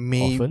basically.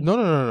 Me? Often?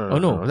 No. Oh,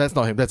 no. That's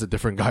not him. That's a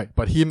different guy.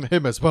 But him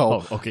as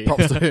well. Oh, okay.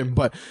 Props to him.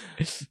 But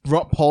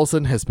Rob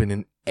Paulson has been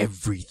in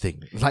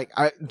everything. Like,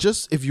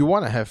 if you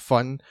want to have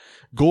fun,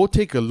 go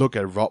take a look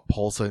at Rob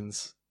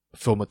Paulson's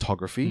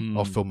filmography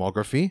or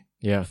filmography.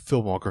 Yeah.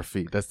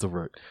 Filmography. That's the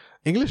word.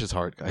 English is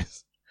hard,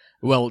 guys.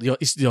 Well,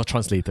 it's your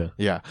translator.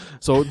 Yeah.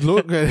 So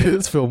look at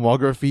his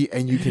filmography,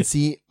 and you can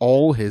see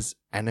all his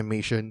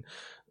animation,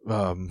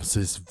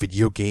 his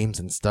video games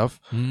and stuff.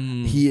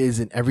 Mm. He is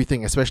in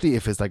everything, especially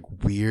if it's like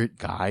weird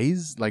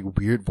guys, like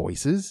weird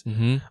voices.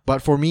 Mm-hmm.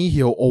 But for me,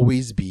 he'll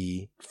always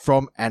be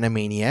from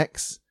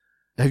Animaniacs.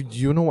 Do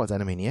you know what's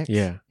Animaniacs?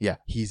 Yeah. Yeah,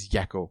 he's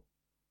Yakko.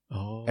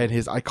 Oh. And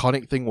his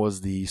iconic thing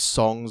was the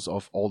songs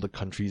of all the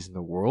countries in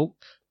the world.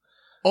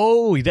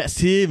 Oh, that's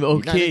him.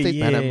 Okay, United States,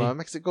 yeah. Panama,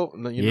 Mexico.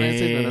 No, United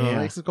States, Panama, Yeah.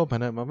 Mexico,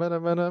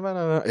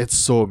 Panama. It's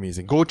so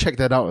amazing. Go check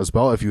that out as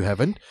well if you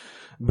haven't,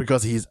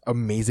 because he's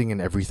amazing in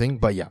everything.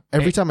 But yeah,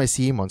 every time I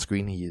see him on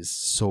screen, he is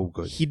so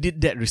good. He did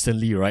that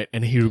recently, right?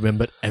 And he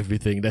remembered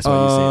everything. That's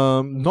what you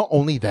said. Not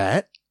only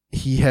that,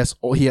 he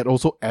had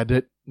also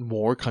added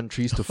more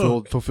countries to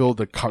fulfill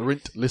the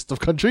current list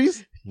of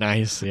countries.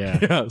 Nice, yeah.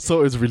 Yeah,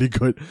 so it's really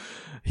good.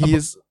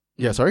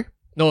 Yeah, sorry.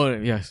 No,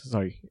 yeah,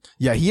 sorry.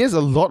 Yeah, he has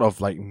a lot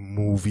of like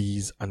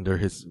movies under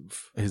his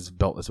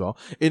belt as well.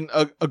 In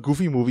a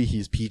Goofy movie,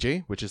 he's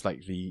PJ, which is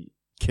like the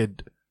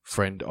kid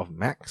friend of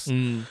Max.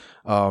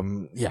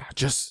 Yeah,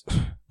 just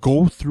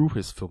go through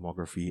his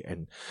filmography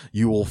and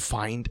you will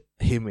find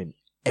him in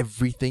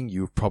everything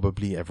you've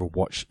probably ever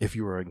watched if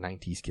you were a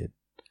 90s kid.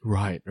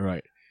 Right.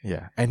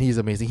 Yeah, and he's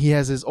amazing. He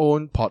has his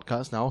own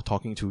podcast now,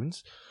 Talking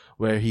Tunes,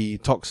 where he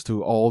talks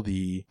to all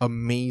the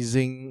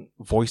amazing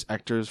voice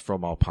actors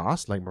from our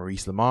past, like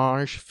Maurice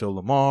LaMarche, Phil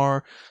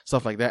Lamar,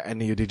 stuff like that,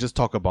 and they just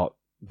talk about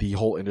the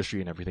whole industry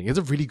and everything. It's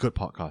a really good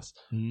podcast.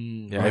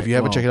 Right, if you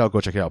haven't checked it out,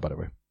 go check it out, by the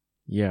way.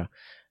 Yeah.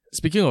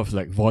 Speaking of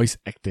like voice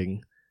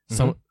acting,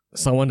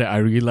 someone that I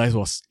realized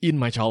was in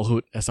my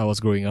childhood as I was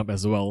growing up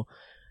as well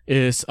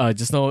is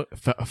just now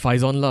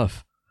Faizon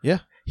Love. Yeah.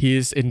 He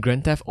is in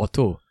Grand Theft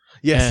Auto.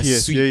 Yes, he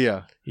is. Sweet.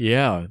 Yeah.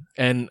 Yeah.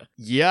 And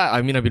yeah,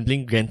 I mean, I've been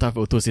playing Grand Theft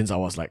Auto since I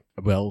was like,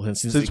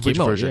 since it came which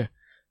out. version?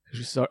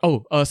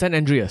 Yeah. San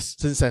Andreas.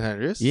 Since San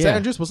Andreas? Yeah. San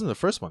Andreas wasn't the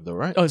first one though,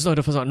 right? Oh, it's not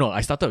the first one. No,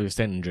 I started with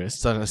San Andreas.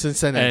 Since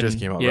San Andreas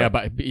came out, yeah,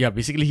 right? but yeah,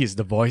 basically he's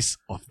the voice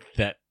of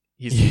that.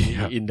 He's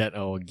in that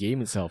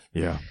game itself.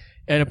 Yeah.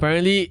 And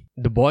apparently,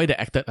 the boy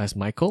that acted as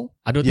Michael,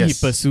 I don't think he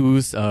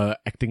pursues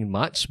acting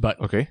much, but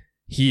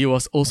he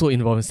was also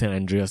involved in San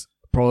Andreas,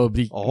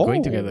 probably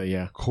going together,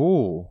 yeah.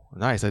 Cool.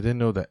 Nice, I didn't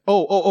know that.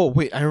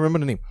 Wait, I remember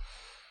the name.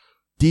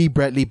 D.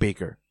 Bradley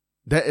Baker.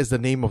 That is the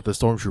name of the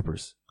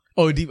stormtroopers.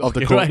 Oh, the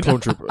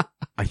clone trooper.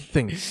 I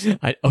think.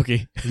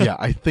 Yeah,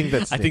 I think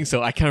that's I think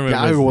so. I can't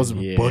remember. Yeah, it was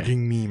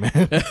bugging me,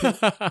 man.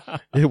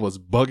 It was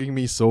bugging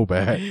me so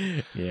bad.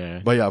 Yeah.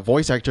 But yeah,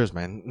 voice actors,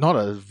 man,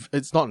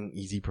 it's not an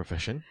easy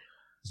profession.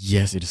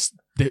 Yes, it is.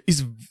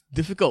 It's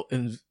difficult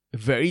and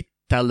very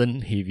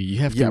talent heavy. You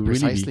have to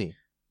precisely. Really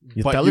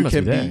your talent must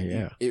be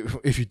there.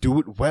 If you do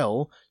it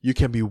well, you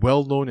can be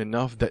well known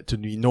enough to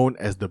be known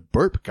as the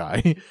burp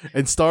guy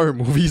and star in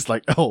movies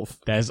like Elf.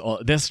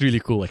 That's really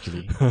cool,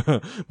 actually.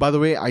 By the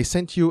way, I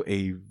sent you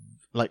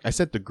I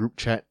sent the group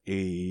chat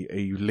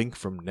a link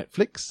from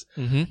Netflix.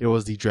 It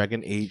was the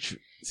Dragon Age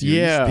series.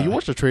 Yeah. Did you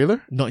watch the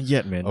trailer? Not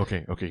yet, man.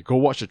 Okay. Go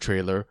watch the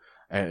trailer.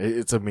 And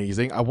it's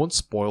amazing. I won't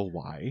spoil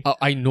why.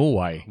 I know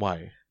why.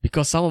 Why?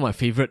 Because some of my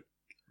favorite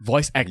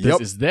voice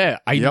actors is there.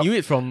 I knew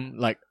it from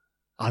like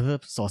other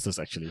sources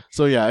actually.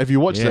 So yeah, if you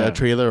watch the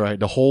trailer, right,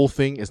 the whole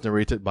thing is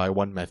narrated by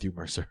one Matthew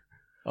Mercer.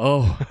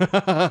 Oh.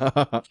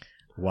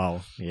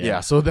 Wow. Yeah,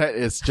 so that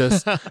is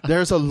just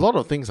there's a lot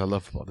of things I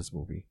love about this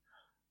movie.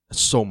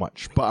 So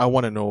much. But I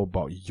want to know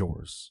about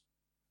yours.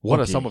 What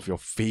are some of your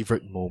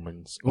favorite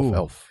moments of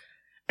Elf?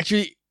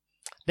 Actually,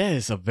 that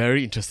is a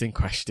very interesting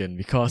question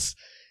because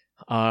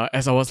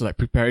as I was like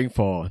preparing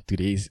for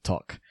today's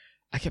talk,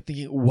 I kept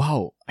thinking,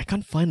 wow, I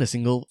can't find a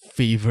single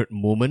favorite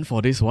moment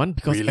for this one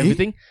because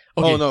everything...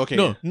 Okay,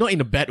 No, not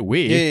in a bad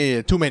way.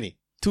 Yeah. Too many.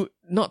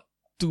 Not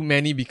too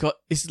many because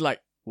it's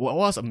like, what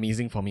was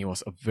amazing for me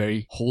was a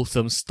very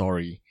wholesome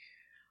story.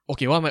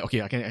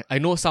 Okay, I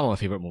know some of my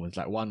favorite moments,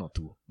 like one or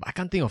two, but I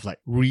can't think of like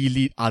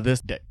really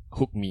others that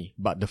hook me.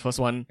 But the first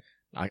one,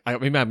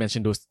 maybe I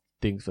mentioned those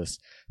things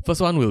first.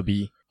 First one will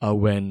be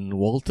when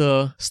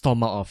Walter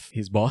stormed out of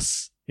his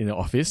boss in the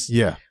office.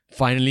 Yeah.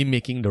 Finally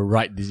making the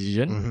right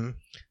decision.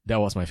 That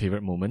was my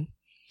favorite moment.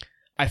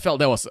 I felt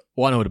that was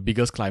one of the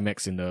biggest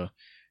climax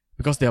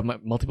because there are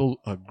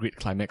multiple great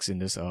climax in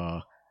this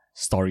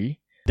story.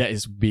 That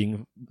is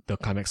being the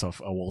climax of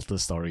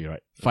Walter's story,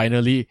 right?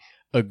 Finally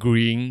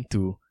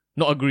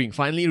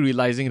finally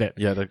realizing that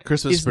the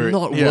Christmas it's spirit.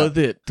 not worth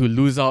it to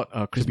lose out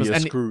Christmas. To be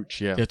a Scrooge,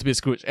 to be a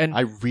Scrooge. And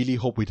I really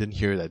hope we didn't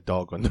hear that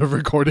dog on the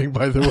recording,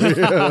 by the way.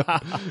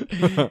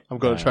 I'm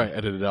going to try and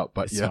edit it out,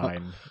 but it's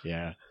fine.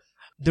 Yeah.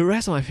 The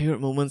rest of my favorite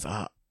moments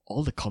are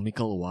all the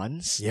comical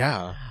ones.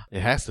 Yeah,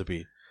 it has to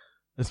be.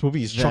 This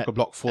movie is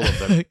chock-a-block full of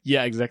them.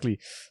 Yeah, exactly.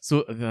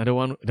 So another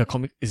one, the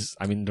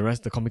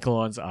comical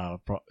ones are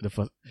the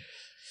first.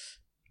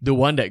 The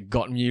one that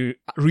got me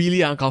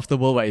really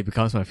uncomfortable, but it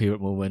becomes my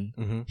favorite moment.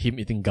 Him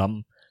eating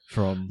gum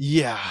from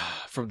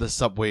the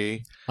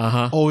subway.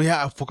 Oh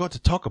yeah, I forgot to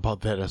talk about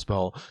that as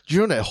well. Do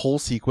you know that whole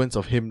sequence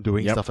of him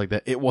doing stuff like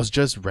that? It was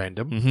just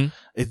random.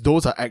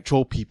 Those are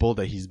actual people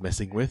that he's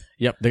messing with.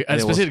 Yep,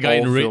 especially the guy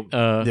in the red.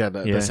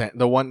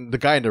 The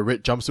guy in the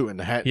red jumpsuit and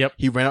the hat. Yep.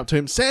 He ran up to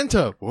him,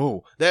 Santa.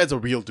 Whoa, that's a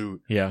real dude.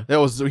 Yeah,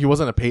 he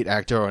wasn't a paid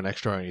actor or an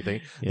extra or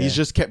anything. Yeah. He's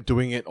just kept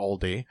doing it all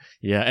day.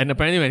 Yeah, and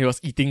apparently when he was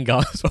eating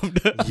gums from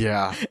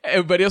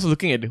everybody else was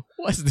looking at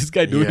what's this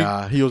guy doing?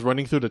 Yeah, he was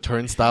running through the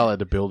turnstile at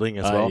the building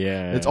as well.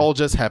 Yeah, it's all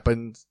just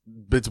happened.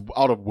 It's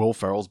out of Will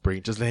Ferrell's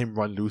brain. Just let him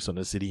run loose on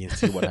the city and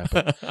see what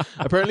happens.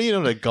 Apparently,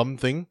 the gum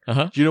thing.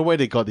 Do you know where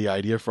they got the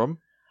idea from?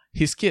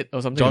 His kid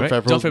or something, John right?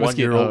 Favreau's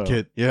 1-year-old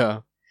kid. Yeah.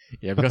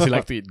 Yeah, because he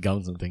liked to eat gum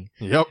or something.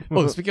 Yep.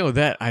 Oh, speaking of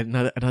that,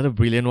 another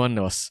brilliant one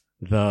was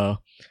the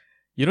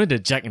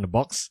Jack in the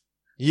Box?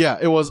 Yeah,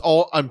 it was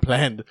all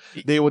unplanned.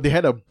 They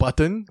had a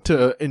button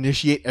to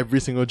initiate every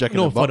single Jack in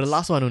the Box. No, for the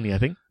last one only, I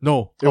think.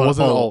 No, it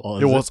wasn't all.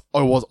 It was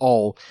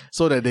all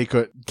so that they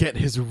could get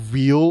his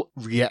real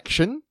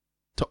reaction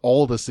to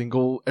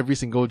every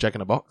single Jack in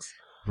the Box.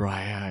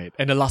 Right.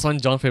 And the last one,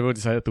 John Favreau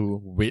decided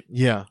to wait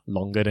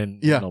longer than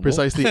normal.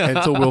 Precisely.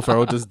 And so Will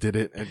Ferrell just did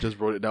it and just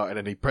wrote it down, and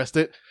then he pressed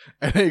it,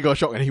 and then he got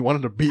shocked and he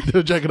wanted to beat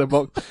the Jack in the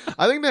Box.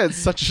 I think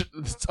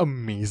it's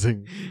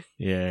amazing.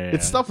 Yeah.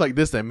 It's stuff like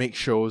this that makes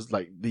shows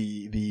like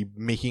the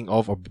making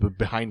of or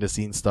behind the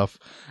scenes stuff,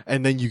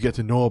 and then you get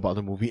to know about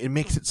the movie. It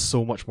makes it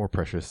so much more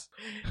precious.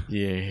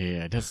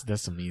 Yeah.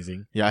 That's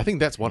amazing. Yeah, I think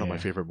that's one of my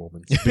favorite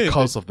moments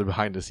because of the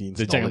behind the scenes.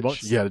 The Jack in the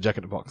Box? Yeah, the Jack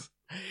in the Box.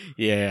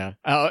 Yeah.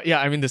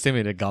 I mean the same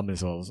with the gum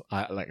as well.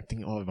 I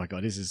think, oh my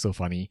god, this is so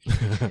funny.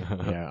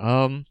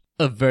 Yeah.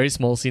 A very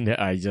small scene that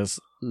I just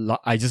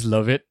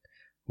love it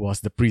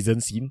was the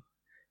prison scene.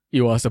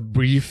 It was a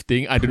brief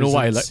thing. I don't know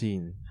why.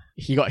 Scene.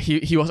 He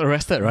was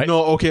arrested, right?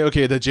 No,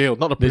 okay, the jail,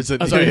 not the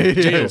prison. Sorry,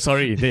 jail.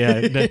 Sorry,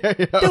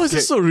 that was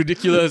just so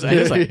ridiculous. I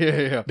just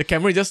the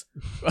camera just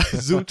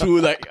zoomed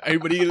through like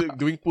everybody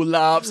doing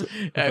pull-ups.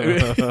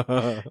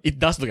 It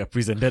does look at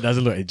prison. That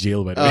doesn't look at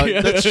jail, by the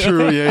way. That's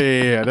true.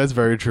 Yeah. That's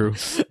very true.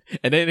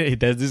 And then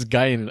there's this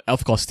guy in an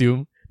elf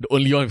costume, the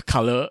only one with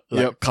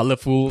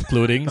colorful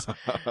clothing,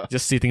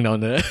 just sitting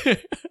down there.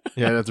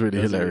 Yeah, that's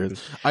really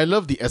hilarious. I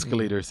love the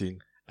escalator scene.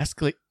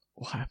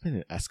 What happened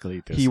in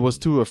escalators? He was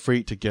too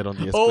afraid to get on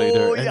the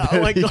escalator. Oh, yeah.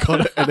 Oh, my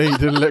God. And then he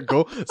didn't let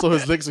go. So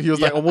his legs, he was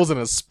like almost in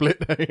a split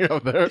hanging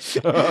out there.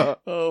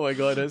 Oh my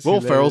God, that's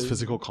Will Ferrell's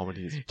physical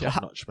comedy is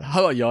top notch, man.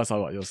 How about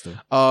yours too?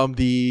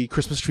 The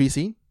Christmas tree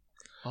scene.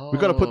 We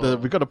gotta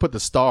put the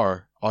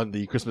star on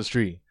the Christmas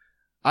tree.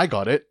 I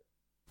got it.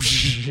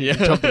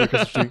 Jump in the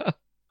Christmas tree.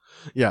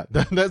 Yeah,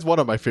 that's one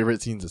of my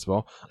favorite scenes as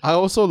well. I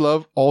also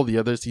love all the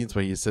other scenes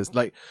where he says,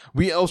 like,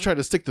 we elves try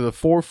to stick to the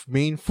 4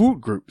 main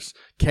food groups: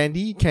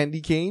 candy, candy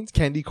canes,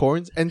 candy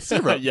corns, and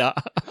syrup. Yeah.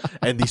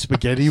 And the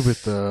spaghetti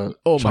with the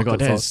my god,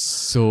 that's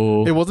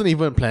so... It wasn't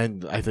even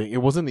planned, I think. It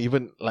wasn't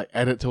even, like,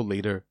 added till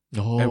later.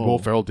 Oh. And Will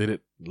Ferrell did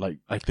it, like,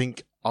 I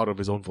think, out of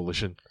his own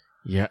volition.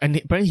 Yeah, and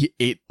apparently he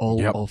ate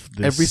all of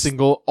this. Every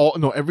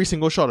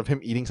single shot of him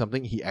eating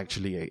something, he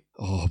actually ate.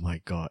 Oh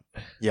my god.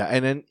 Yeah,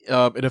 and then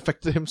it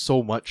affected him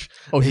so much.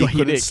 He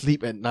couldn't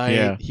sleep at night.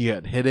 Yeah. He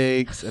had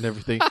headaches and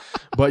everything.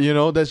 But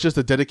that's just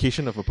the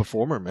dedication of a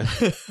performer, man.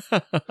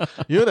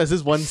 There's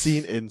this one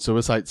scene in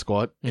Suicide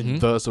Squad, in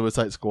the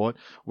Suicide Squad,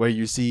 where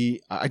you see,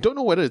 I don't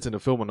know whether it's in the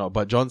film or not,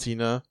 but John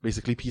Cena,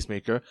 basically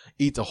Peacemaker,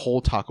 eats a whole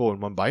taco in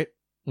one bite.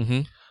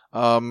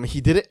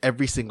 He did it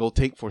every single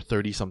take for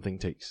 30-something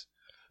takes.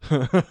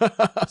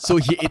 So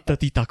he ate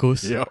 30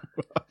 tacos? Yeah.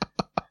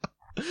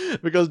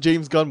 Because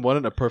James Gunn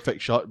wanted a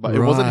perfect shot, but it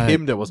wasn't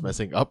him that was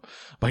messing up,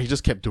 but he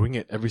just kept doing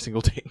it every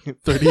single take.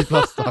 30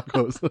 plus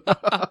tacos.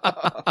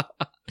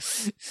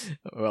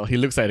 Well, he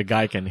looks like a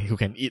guy who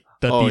can eat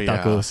 30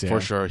 tacos. Yeah, for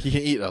sure. He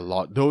can eat a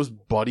lot. Those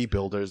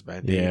bodybuilders,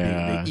 man,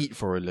 they eat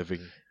for a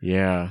living.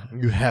 Yeah.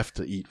 You have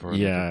to eat for a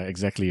living. Yeah,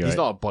 exactly. Right. He's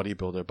not a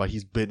bodybuilder, but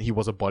he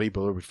was a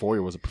bodybuilder before he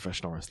was a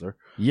professional wrestler.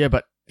 Yeah,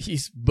 but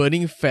he's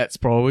burning fats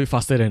probably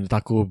faster than the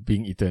taco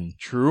being eaten.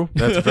 True.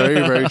 That's very,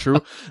 very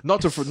true.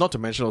 Not to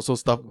mention also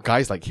stuff,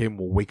 guys like him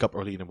will wake up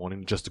early in the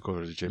morning just to go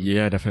to the gym.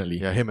 Yeah, definitely.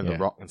 Yeah, him and The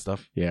Rock and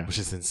stuff. Yeah. Which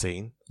is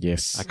insane.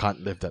 Yes. I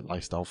can't live that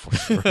lifestyle for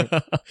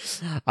sure.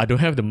 I don't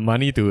have the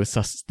money to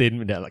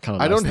sustain that kind of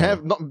lifestyle. I don't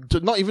have,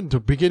 not even to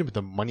begin with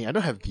the money. I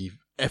don't have the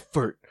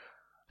effort.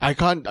 I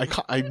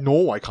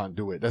know I can't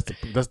do it. That's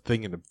the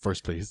thing in the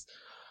first place.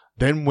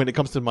 Then when it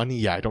comes to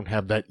money, I don't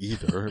have that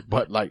either.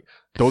 But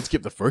don't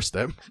skip the first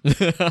step.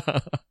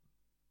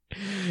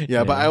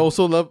 Yeah, but I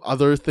also love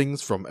other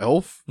things from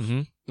Elf.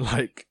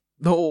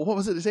 What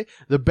was it they say?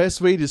 The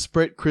best way to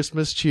spread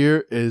Christmas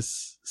cheer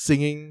is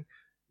singing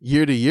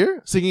year to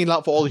year? Singing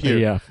loud for all to hear.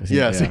 Yeah.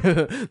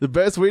 The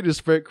best way to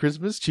spread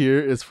Christmas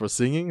cheer is for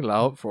singing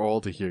loud for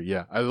all to hear.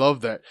 Yeah, I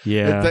love that.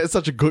 Yeah. That's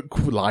such a good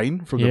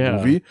line from the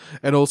movie.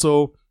 And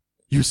also,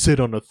 you sit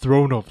on a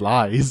throne of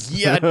lies.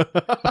 Yeah.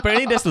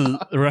 Apparently there's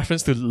a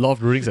reference to Lord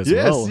of the Rings as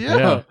well.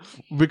 Yeah.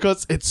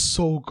 Because it's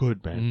so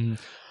good, man.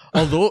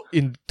 Although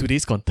in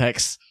today's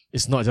context,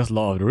 it's not just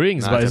Lord of the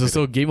Rings, but it's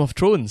also Game of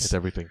Thrones. It's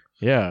everything.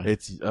 Yeah.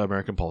 It's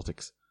American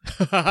politics.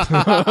 You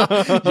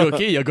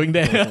okay? You're going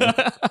there.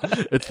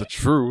 It's the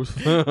truth.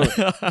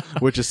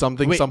 Which is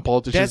something some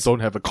politicians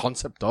don't have a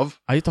concept of.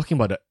 Are you talking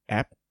about the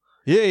app?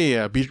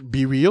 Yeah.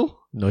 Be real?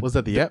 No, was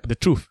that the app? The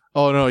truth.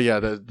 Oh no,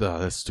 yeah,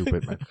 that's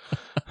stupid, man.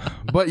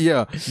 But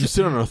yeah, you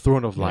sit on a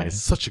throne of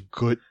lies. Such a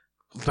good,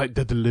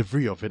 the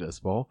delivery of it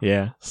as well.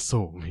 Yeah,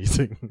 so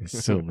amazing.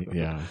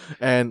 Yeah.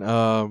 And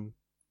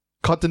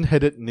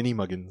cotton-headed ninny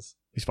muggins.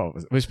 Which part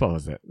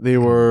was that? They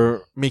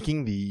were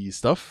making the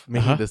stuff,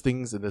 making the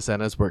things in the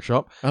Santa's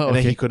workshop, and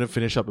then he couldn't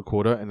finish up the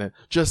quota, and then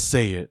just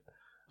say it.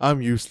 I'm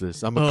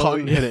useless. I'm a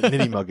cotton-headed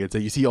ninny muggins.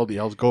 And you see all the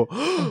elves go,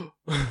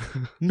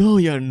 no,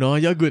 you're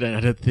not. You're good at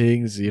other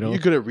things, You're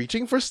good at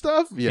reaching for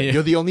stuff? Yeah.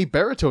 You're the only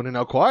baritone in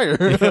our choir.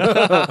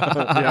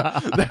 Yeah.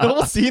 That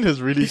whole scene is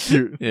really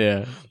cute.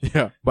 Yeah.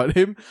 Yeah. But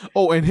him,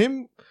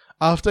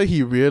 after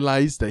he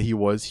realized that he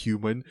was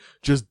human,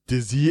 just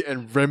dizzy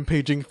and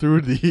rampaging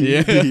through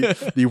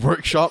the the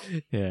workshop.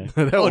 Yeah,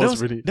 that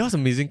that was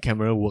amazing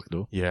camera work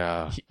though.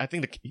 Yeah, I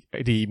think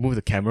they moved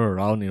the camera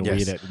around in a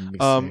way that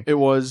makes it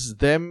was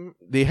them.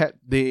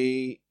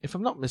 They if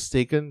I'm not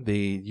mistaken, they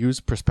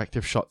used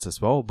perspective shots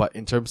as well. But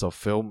in terms of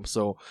film,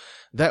 so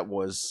that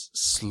was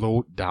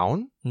slowed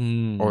down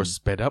or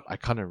sped up. I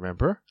can't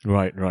remember.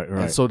 Right.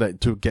 And so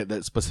that to get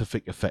that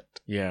specific effect.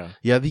 Yeah.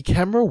 The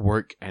camera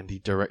work and the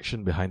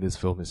direction behind this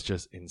film is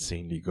just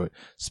insanely good,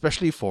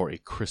 especially for a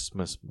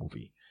Christmas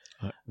movie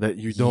that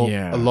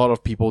a lot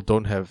of people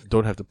don't have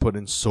to put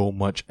in so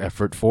much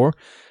effort for.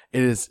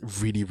 It is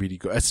really, really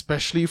good,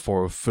 especially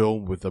for a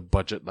film with a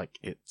budget like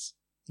it's.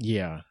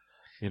 Yeah.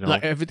 You know,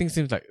 like everything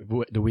seems like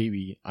the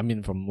way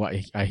from what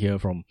I hear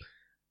from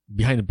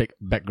behind the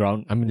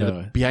background,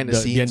 behind the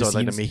scenes or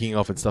like the making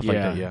of and stuff like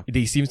that. Yeah,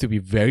 they seems to be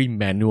very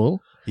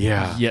manual.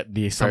 Yeah, yet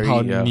they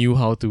somehow knew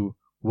how to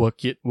work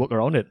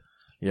around it.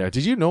 Yeah,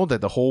 did you know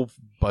that the whole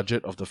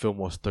budget of the film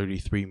was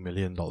 $33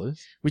 million?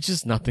 Which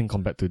is nothing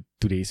compared to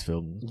today's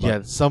film.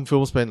 Yeah, some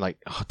films spend like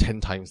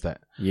 10 times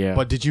that. Yeah.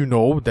 But did you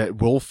know that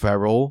Will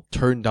Ferrell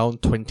turned down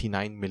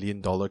 $29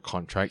 million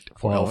contract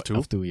for Elf 2?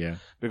 Elf 2, yeah.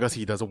 Because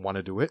he doesn't want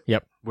to do it.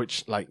 Yep.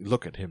 Which, like,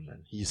 look at him,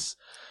 man. He's...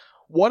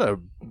 What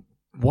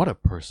a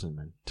person,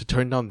 man. To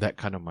turn down that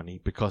kind of money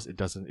because it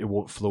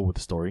won't flow with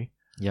the story.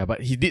 Yeah,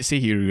 but he did say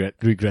he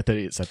regretted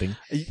it, I think.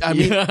 I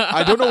mean,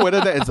 I don't know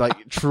whether that is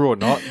like true or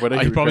not. Whether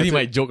he probably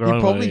might joke around.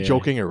 He's probably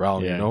joking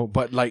around, you know.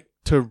 But like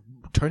to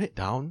turn it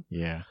down,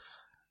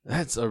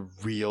 that's a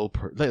real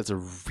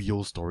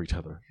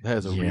storyteller. That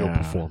is a real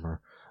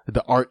performer.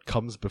 The art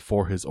comes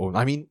before his own.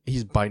 I mean,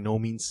 he's by no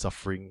means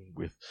suffering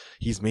with.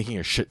 He's making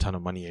a shit ton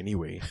of money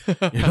anyway,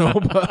 you know.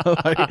 But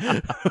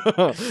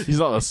like, he's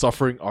not a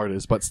suffering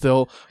artist. But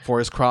still, for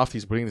his craft,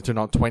 he's willing to turn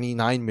out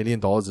 $29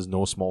 million is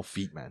no small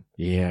feat, man.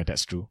 Yeah,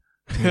 that's true.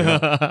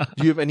 Yeah.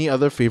 Do you have any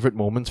other favorite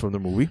moments from the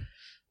movie?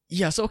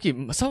 Yeah, so okay,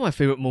 some of my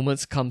favorite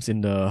moments comes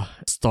in the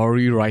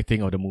story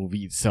writing of the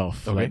movie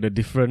itself. Okay. Like the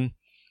different.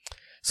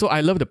 So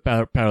I love the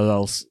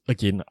parallels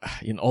again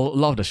in a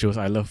lot of the shows.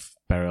 I love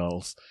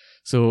parallels.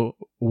 So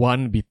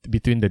one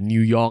between the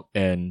New York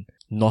and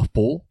North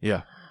Pole.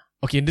 Yeah.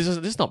 Okay, this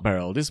is not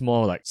parallel. This is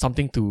more like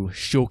something to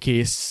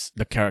showcase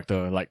the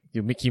character, like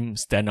you make him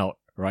stand out,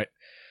 right?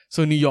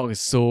 So New York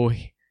is so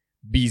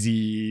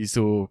busy,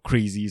 so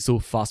crazy, so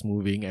fast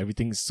moving.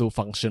 Everything is so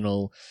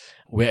functional,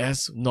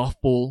 whereas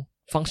North Pole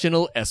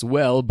functional as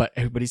well, but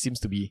everybody seems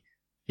to be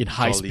in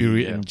high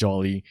spirit and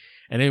jolly.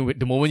 And then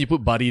the moment you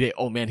put Buddy there,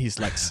 oh man, he's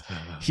like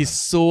he's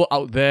so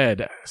out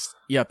there.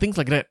 Things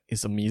like that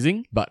is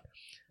amazing, but.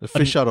 The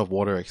fish out of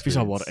water experience. Fish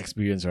out of water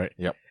experience, right?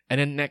 Yep.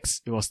 And then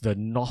next, it was the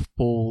North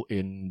Pole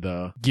in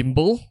the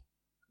Gimbal.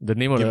 The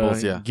name of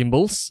Gimbals, the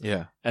Gimbals.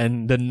 Yeah.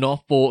 And the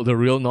North Pole, the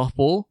real North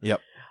Pole.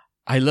 Yep.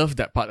 I love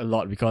that part a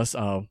lot because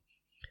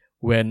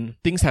when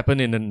things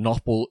happen in the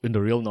North Pole, in the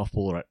real North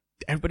Pole, right?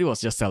 Everybody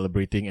was just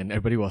celebrating and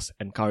everybody was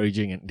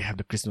encouraging and they have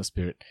the Christmas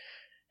spirit.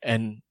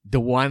 And the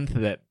one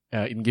that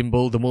in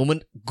Gimbal, the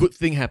moment good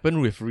thing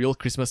happened with real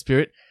Christmas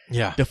spirit,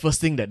 the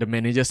first thing that the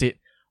manager said,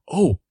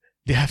 oh,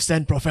 they have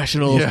sent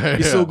professionals.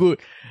 It's so good.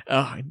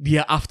 They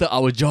are after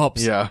our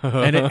jobs. Yeah.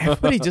 And then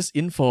everybody just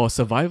in for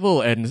survival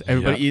and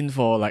everybody in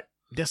for like,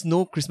 there's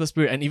no Christmas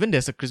spirit. And even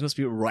there's a Christmas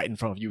spirit right in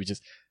front of you, which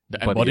is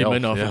the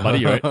embodiment of a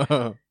buddy,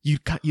 right?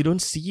 You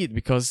don't see it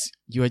because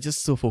you are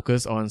just so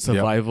focused on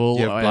survival.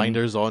 You have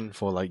blinders on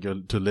for like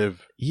to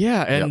live.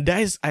 Yeah. And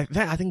that is, I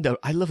think that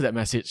I love that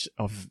message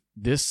of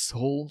this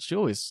whole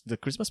show is the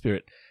Christmas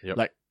spirit. Yep.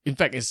 Like, in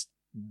fact, it's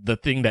the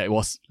thing that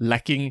was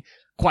lacking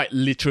quite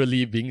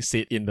literally being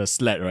said in the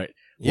sled, right?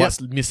 Yep.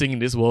 What's missing in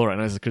this world right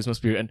now is the Christmas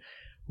spirit. And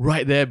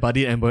right there,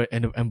 Buddy and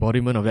the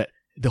embodiment of that,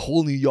 the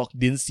whole New York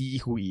didn't see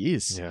who he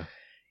is. Yeah.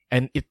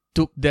 And it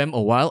took them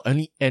a while.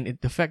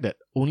 The fact that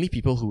only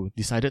people who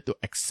decided to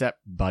accept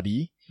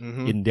Buddy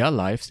in their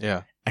lives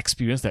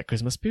experienced that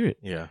Christmas spirit.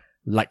 Yeah.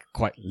 Like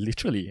quite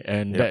literally.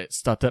 And that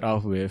started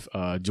off with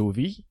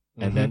Jovi.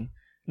 And then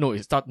no,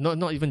 it started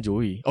not even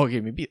Joey. Okay,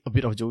 maybe a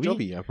bit of Joey.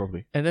 Joey, yeah,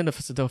 probably. And then the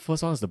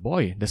first one is the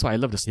boy. That's why I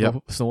love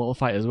the snowball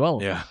fight as well.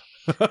 Yeah.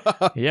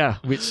 Yeah,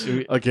 which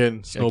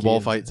again, snowball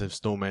fights with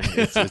snowmen.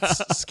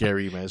 It's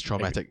scary, man. It's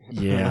traumatic.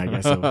 Yeah, I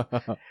guess so.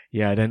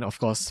 Yeah, then of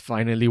course,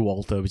 finally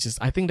Walter, which is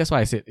I think that's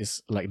why I said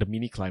it's like the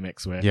mini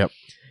climax where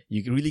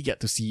you really get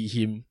to see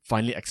him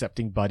finally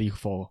accepting Buddy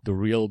for the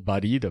real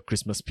Buddy, the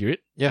Christmas spirit,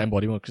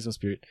 embodiment of Christmas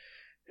spirit.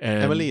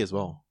 And Emily as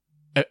well.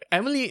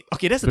 Emily,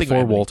 okay, that's the thing.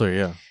 Before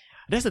Walter,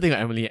 That's the thing with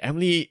Emily.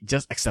 Emily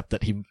just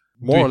accepted him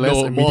more or less.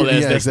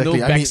 There's no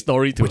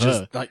backstory to her. Which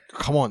is like,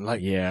 come on,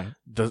 like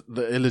the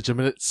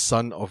illegitimate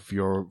son of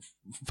your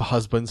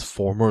husband's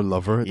former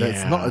lover.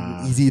 That's not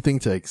an easy thing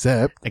to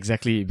accept.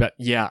 Exactly, but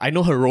I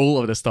know her role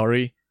of the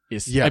story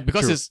is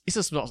because it's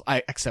a small.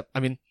 I accept. I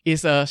mean,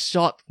 it's a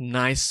short,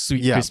 nice,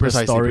 sweet Christmas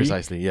story.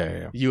 Precisely.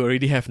 Yeah. You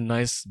already have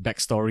nice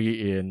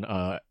backstory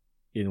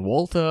in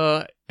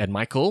Walter and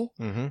Michael,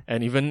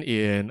 and even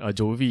in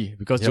Jovi,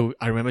 because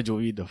I remember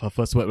Jovi, her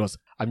first word was,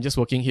 "I'm just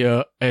working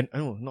here," and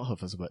no, not her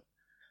first word.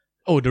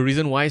 the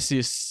reason why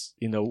she's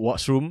in the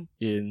washroom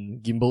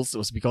in Gimbals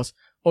was because,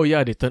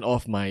 they turned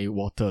off my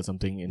water or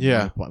something in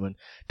my apartment.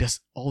 There's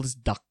all this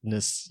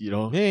darkness,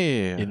 Yeah.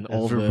 in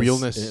all the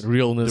this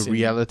realness, the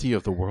reality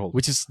of the world.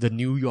 Which is the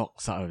New York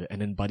side of it.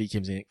 And then Buddy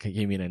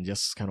came in and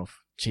just kind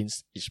of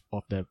changed each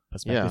of their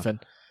perspective. And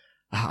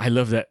I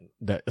love that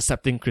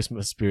accepting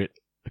Christmas spirit,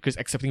 because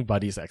accepting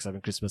Buddy is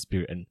accepting Christmas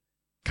spirit and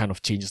kind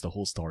of changes the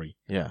whole story.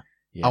 Yeah.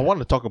 I want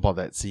to talk about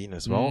that scene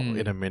as well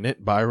in a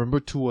minute, but I remember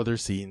two other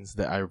scenes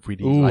that I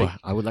really like.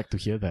 I would like to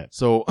hear that.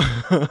 So,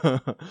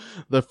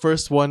 the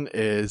first one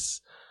is,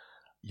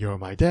 "You're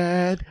my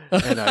dad,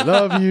 and I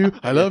love you,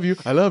 I love you,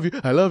 I love you,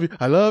 I love you,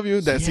 I love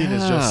you." That scene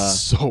is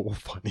just so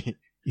funny.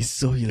 It's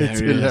so hilarious.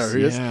 It's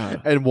hilarious.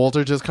 Yeah. And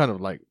Walter just kind of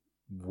like,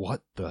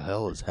 what the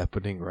hell is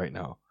happening right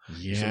now?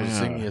 Yeah. She was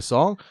singing a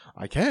song.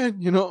 I can,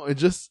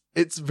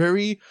 it's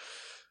very,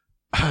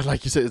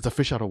 like you said, it's a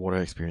fish out of water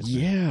experience.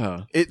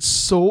 Yeah. It's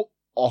so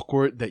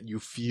awkward that you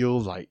feel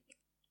like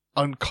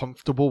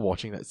uncomfortable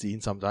watching that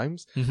scene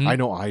sometimes. Mm-hmm. I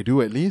know I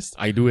do, at least.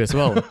 I do as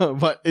well.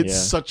 But it's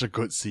such a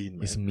good scene,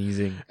 man. It's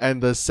amazing.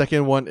 And the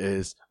second one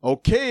is,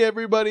 "Okay,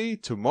 everybody,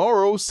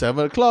 tomorrow,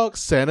 7 o'clock,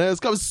 Santa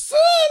is coming." Santa!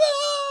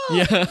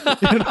 Yeah.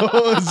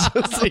 It's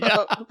just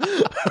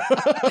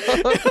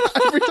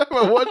every time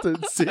I watch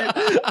that scene,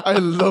 I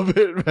love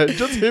it, man.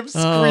 Just him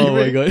screaming. Oh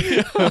my God.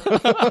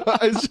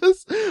 It's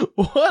just,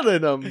 what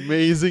an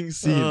amazing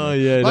scene.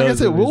 Yeah, like I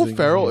said, Will amazing.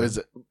 Ferrell is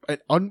an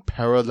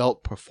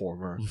unparalleled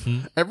performer.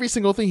 Mm-hmm. Every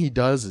single thing he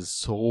does is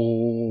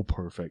so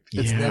perfect.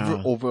 It's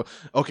never over.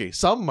 Okay,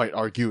 some might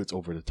argue it's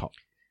over the top.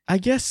 I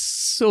guess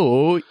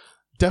so.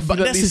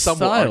 Definitely some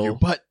will style. argue,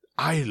 but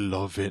I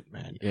love it,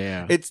 man.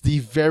 Yeah. It's the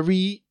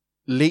very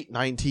late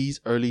 90s,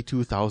 early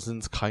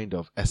 2000s kind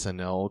of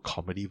SNL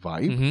comedy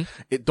vibe.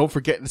 Mm-hmm. Don't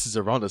forget, this is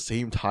around the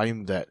same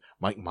time that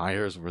Mike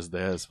Myers was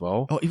there as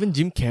well. Oh, even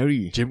Jim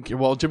Carrey. Jim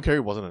Carrey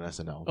wasn't an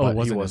SNL, but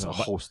he was a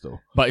host though.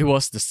 But it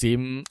was the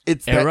same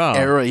It's era. that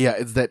era, yeah.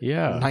 It's that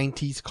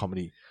 90s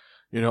comedy,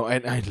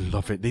 and I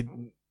love it.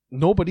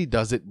 Nobody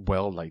does it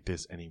well like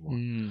this anymore.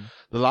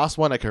 The last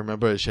one I can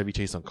remember is Chevy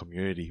Chase on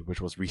Community,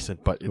 which was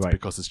recent, but it's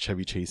because it's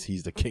Chevy Chase.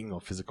 He's the king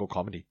of physical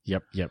comedy.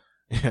 Yep.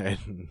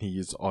 And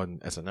he's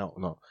on SNL.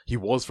 No, he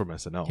was from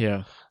SNL.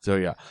 Yeah. So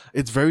yeah,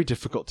 it's very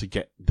difficult to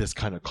get this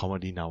kind of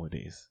comedy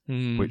nowadays,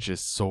 which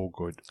is so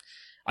good.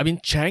 I mean,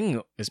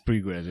 Chang is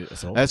pretty good at it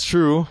as well. That's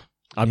true.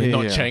 I mean,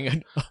 not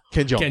Chang.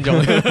 Ken Jeong. Ken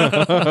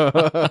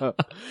Jeong.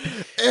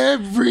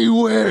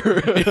 Everywhere.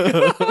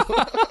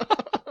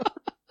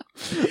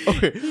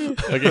 Okay.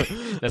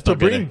 To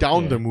bring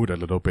down the mood a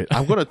little bit,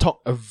 I'm going to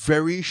talk a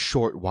very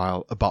short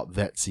while about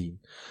that scene.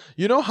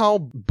 You know how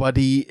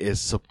Buddy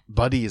is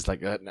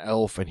like an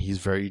elf and he's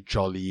very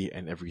jolly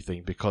and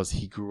everything because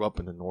he grew up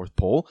in the North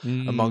Pole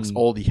amongst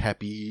all the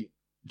happy,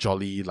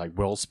 jolly, like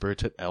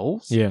well-spirited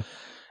elves. Yeah.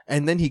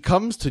 And then he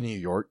comes to New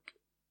York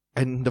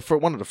and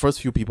one of the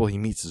first few people he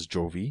meets is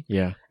Jovi.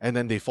 Yeah. And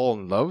then they fall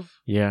in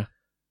love. Yeah.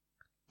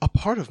 A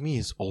part of me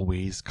is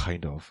always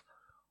kind of,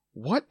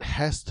 what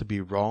has to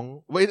be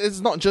wrong? Well, it's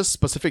not just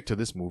specific to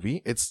this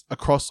movie. It's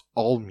across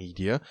all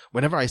media.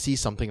 Whenever I see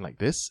something like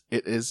this,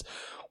 it is,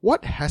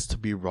 what has to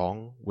be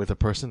wrong with a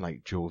person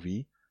like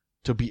Jovi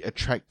to be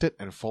attracted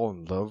and fall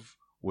in love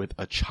with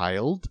a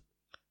child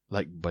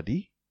like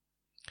Buddy?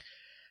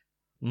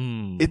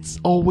 It's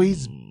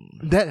always,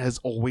 that has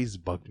always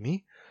bugged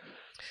me.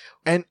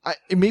 And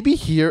maybe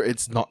here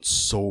it's not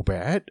so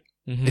bad.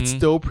 It's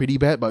still pretty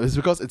bad, but it's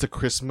because it's a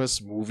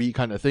Christmas movie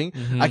kind of thing.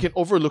 I can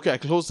overlook it. I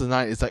close the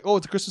night. It's like,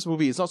 it's a Christmas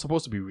movie. It's not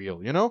supposed to be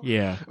real, you know?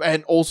 Yeah.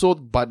 And also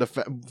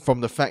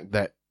from the fact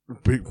that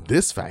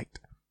this fact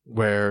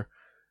where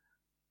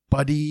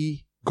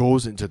Buddy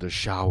goes into the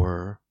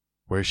shower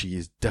where she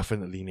is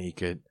definitely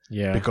naked.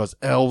 Yeah. Because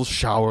elves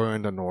shower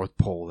in the North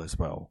Pole as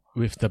well.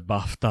 With the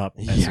bathtub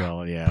as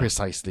well, yeah.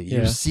 Precisely.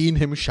 You've seen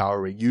him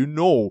showering. You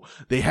know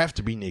they have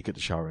to be naked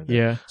to shower in there.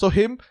 Yeah. So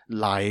him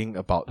lying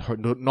about her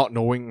not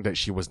knowing that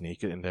she was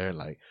naked in there,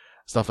 like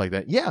stuff like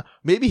that. Yeah,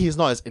 maybe he's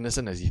not as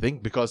innocent as you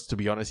think because to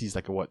be honest, he's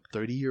like a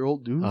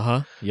 30-year-old dude.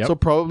 Yep. So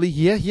probably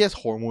he has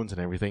hormones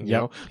and everything, you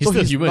know. He's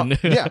still human.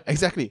 Not, yeah,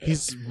 exactly.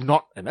 He's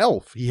not an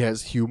elf. He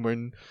has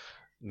human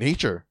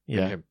nature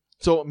in him.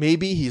 So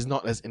maybe he's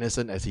not as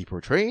innocent as he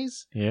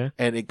portrays. Yeah.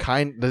 And it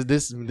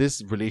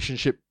this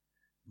relationship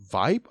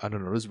vibe, I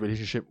don't know, this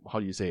relationship,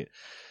 how do you say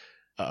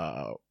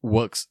it?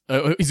 Works.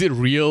 Is it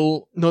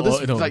real? No,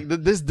 this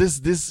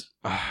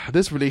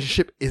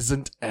relationship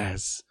isn't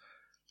as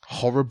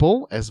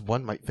horrible as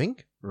one might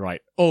think.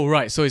 Right. Oh,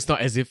 right. So it's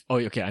not as if,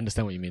 okay, I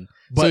understand what you mean.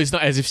 So it's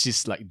not as if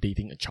she's like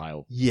dating a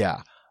child.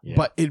 Yeah.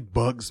 But it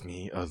bugs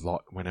me a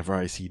lot whenever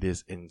I see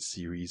this in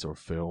series or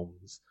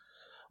films.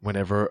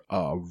 Whenever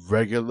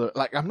regular,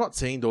 like I'm not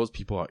saying those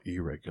people are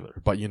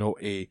irregular, but you know,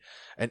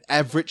 an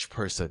average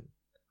person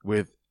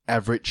with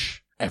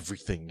average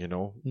everything, you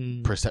know,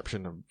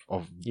 perception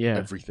of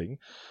everything,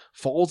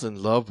 falls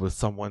in love with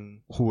someone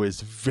who is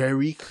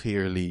very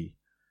clearly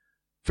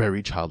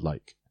very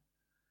childlike.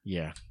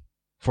 Yeah.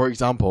 For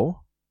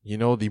example, you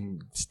know the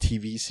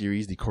TV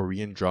series, the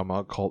Korean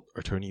drama called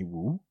Attorney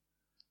Woo?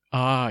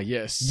 Ah,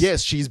 yes.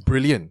 Yes, she's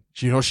brilliant.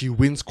 She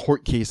wins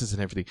court cases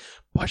and everything.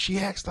 But she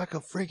acts like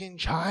a friggin'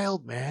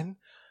 child, man.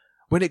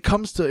 When it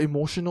comes to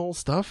emotional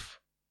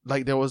stuff,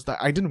 like there was that,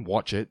 I didn't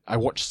watch it. I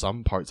watched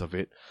some parts of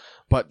it.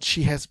 But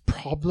she has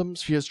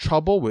problems. She has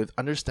trouble with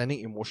understanding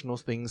emotional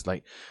things,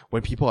 like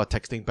when people are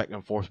texting back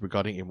and forth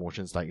regarding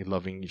emotions, like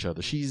loving each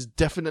other. She's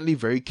definitely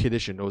very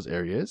kiddish in those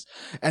areas.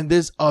 And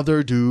this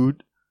other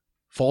dude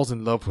falls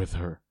in love with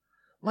her.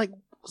 Like,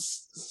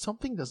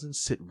 something doesn't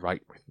sit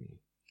right with me.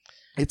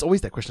 It's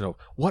always that question of,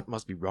 what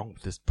must be wrong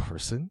with this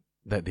person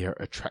that they are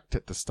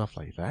attracted to stuff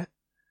like that?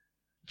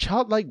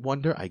 Childlike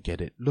wonder, I get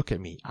it. Look at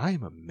me. I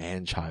am a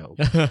man-child.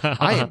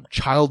 I am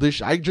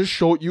childish. I just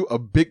showed you a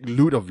big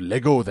loot of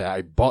Lego that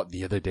I bought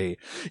the other day.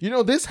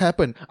 This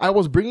happened. I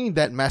was bringing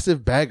that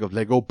massive bag of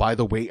Lego, by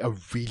the way, a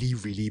really,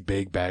 really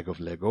big bag of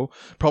Lego.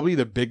 Probably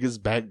the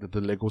biggest bag that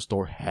the Lego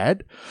store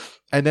had.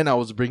 And then I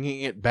was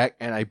bringing it back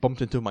and I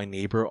bumped into my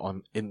neighbor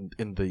in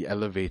the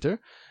elevator.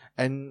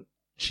 And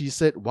she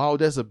said, wow,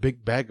 there's a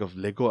big bag of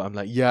Lego. I'm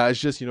like, yeah, it's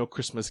just,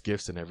 Christmas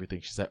gifts and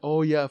everything. She's like,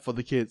 oh yeah, for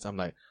the kids. I'm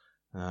like,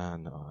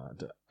 no.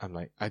 I'm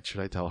like,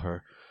 should I tell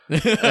her? And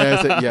I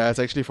said, yeah, it's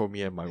actually for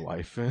me and my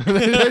wife.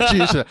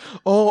 She's like,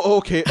 oh,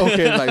 okay.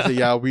 And I said,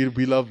 yeah, we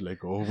love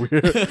Lego.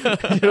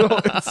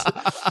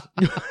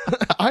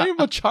 I am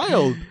a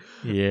child.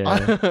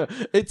 Yeah.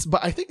 But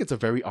I think it's a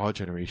very our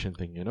generation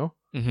thing,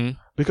 Mm-hmm.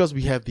 because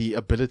we have the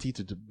ability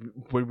to do,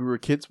 when we were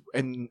kids,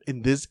 and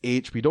in this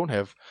age, we don't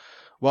have.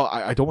 Well,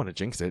 I don't want to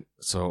jinx it,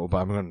 but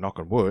I'm going to knock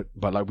on wood.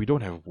 But like, we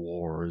don't have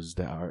wars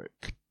that are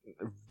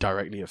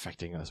directly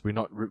affecting us. We're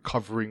not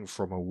recovering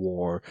from a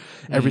war.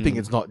 Everything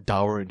is not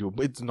dour and doom.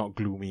 It's not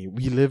gloomy.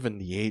 We live in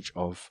the age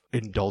of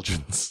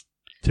indulgence,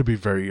 to be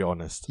very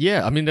honest.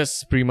 Yeah, I mean,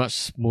 that's pretty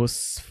much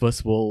most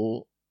first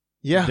world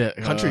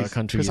countries.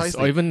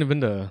 Precisely. Or even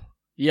the...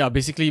 Yeah,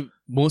 basically,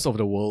 most of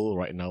the world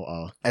right now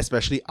are...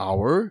 Especially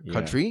our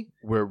country,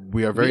 where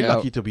we are very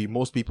lucky to be.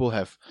 Most people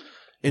have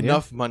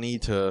enough money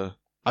to...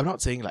 I'm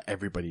not saying like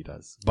everybody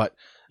does, but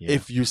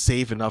if you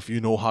save enough, you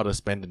know how to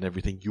spend and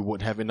everything, you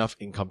would have enough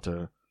income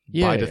to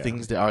buy the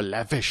things that are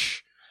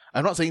lavish.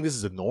 I'm not saying this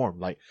is a norm.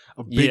 Like,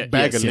 a big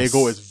bag of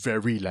Lego is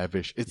very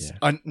lavish. It's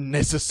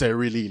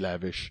unnecessarily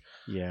lavish.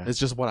 Yeah. It's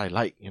just what I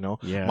like,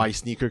 Yeah. My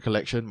sneaker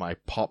collection, my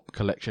pop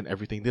collection,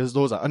 everything.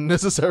 Those are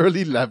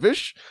unnecessarily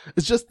lavish.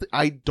 It's just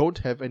I don't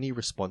have any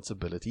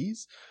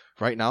responsibilities.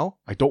 Right now,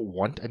 I don't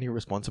want any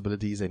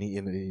responsibilities in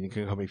the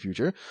coming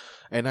future.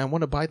 And I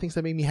want to buy things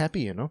that make me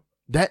happy,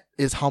 That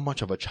is how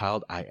much of a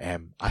child I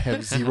am. I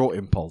have zero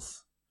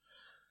impulse.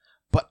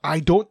 But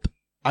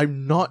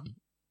I'm not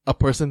a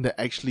person that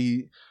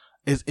actually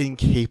is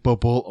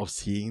incapable of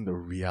seeing the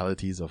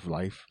realities of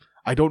life.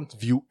 I don't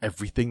view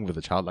everything with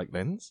a childlike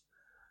lens.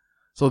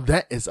 So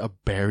that is a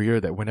barrier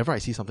that whenever I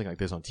see something like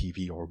this on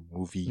TV or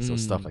movies or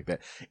stuff like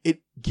that,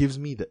 it gives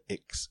me the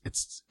icks.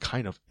 It's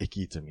kind of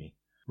icky to me.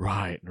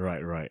 Right.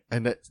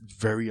 And that's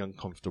very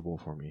uncomfortable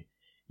for me.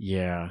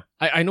 Yeah.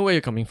 I know where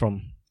you're coming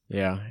from.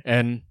 Yeah.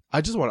 And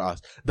I just want to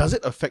ask, does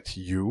it affect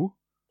you?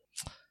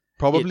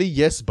 Probably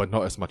yes, but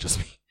not as much as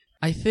me.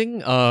 I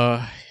think,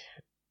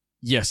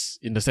 yes,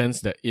 in the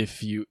sense that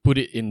if you put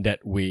it in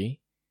that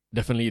way,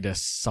 definitely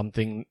there's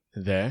something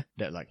there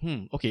that like,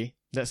 okay,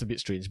 that's a bit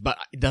strange. But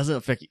it doesn't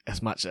affect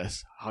as much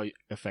as how it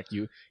affect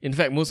you. In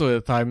fact, most of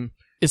the time,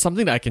 it's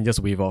something that I can just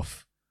wave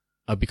off.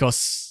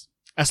 Because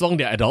as long as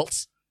they're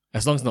adults,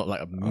 as long as not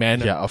like a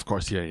man. Yeah, of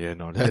course. Yeah,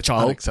 no, that's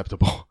child,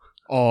 unacceptable.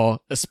 Or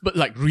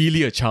like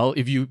really a child,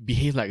 if you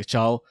behave like a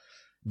child,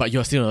 but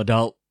you're still an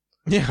adult.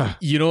 Yeah.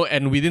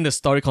 And within the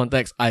story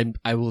context,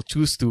 I will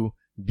choose to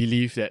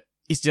believe that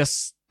it's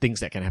just things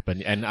that can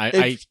happen. And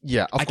I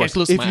can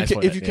close my eyes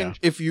for that.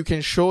 If you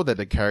can show that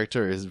the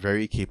character is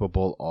very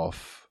capable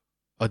of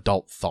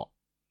adult thought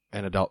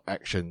and adult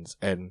actions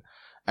and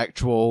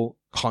actual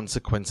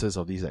consequences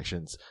of these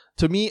actions,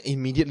 to me,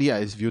 immediately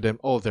I just view them,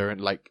 they're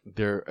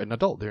an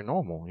adult, they're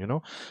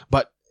normal,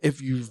 But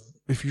if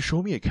you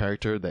show me a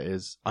character that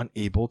is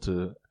unable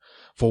to,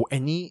 for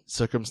any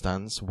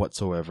circumstance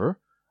whatsoever,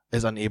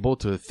 is unable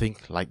to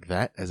think like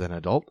that as an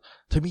adult,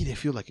 to me they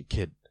feel like a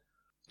kid.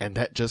 And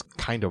that just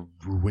kind of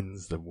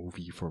ruins the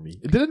movie for me.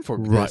 It didn't for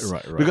this.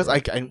 Right. Because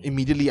I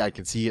immediately I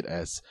can see it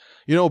as,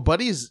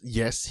 Buddy's,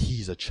 yes,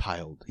 he's a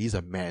child. He's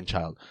a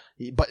man-child.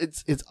 But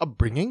it's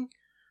upbringing.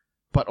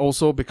 But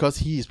also because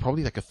he's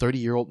probably like a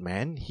 30-year-old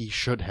man, he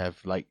should have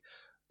like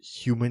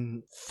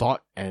human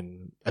thought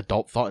and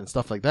adult thought and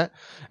stuff like that.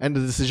 And the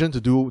decision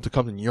to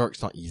come to New York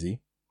is not easy.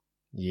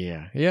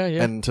 Yeah.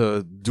 And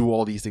to do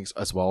all these things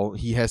as well.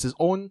 He has his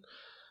own...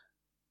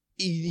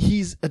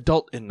 He's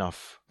adult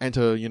enough. And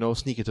to,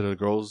 sneak into the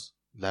girls'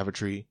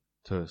 lavatory,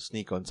 to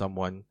sneak on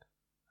someone.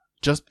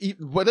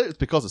 Whether it's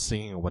because of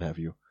singing or what have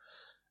you.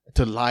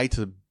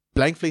 To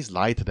blank-face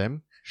lie to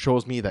them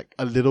shows me that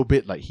a little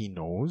bit like he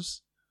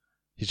knows.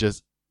 He's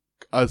just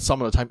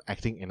some of the time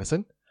acting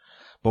innocent.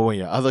 But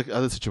when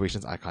other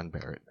situations, I can't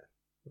bear it.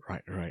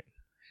 Right.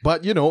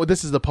 But,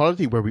 this is the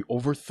Poddity where we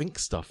overthink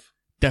stuff.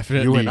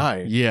 Definitely. You and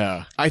I.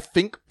 Yeah. I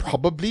think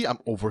probably I'm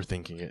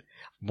overthinking it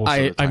most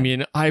of the time. I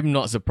mean, I'm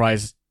not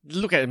surprised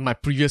look at my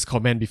previous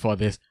comment before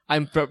this.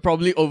 I'm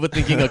probably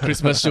overthinking a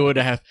Christmas show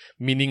that have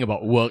meaning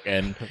about work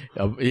and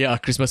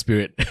Christmas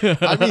spirit.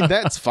 I mean,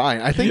 that's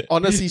fine. I think,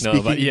 honestly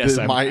speaking, yes,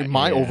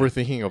 my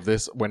overthinking of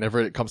this, whenever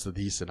it comes to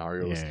these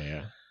scenarios,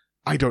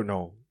 I don't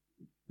know.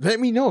 Let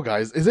me know,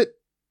 guys. Is it?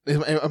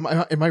 Am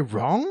I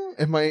wrong?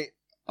 Am I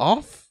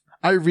off?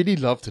 I really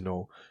love to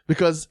know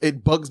because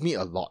it bugs me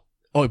a lot.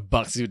 Oh, it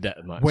bugs you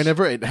that much.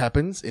 Whenever it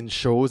happens in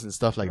shows and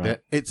stuff like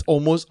that, it's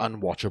almost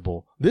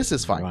unwatchable. This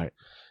is fine. Right.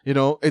 You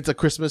know, it's a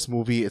Christmas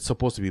movie. It's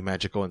supposed to be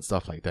magical and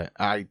stuff like that.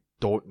 I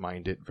don't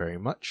mind it very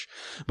much.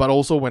 But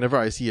also, whenever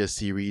I see a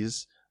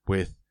series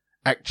with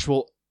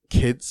actual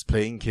kids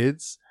playing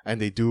kids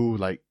and they do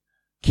like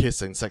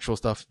kiss and sexual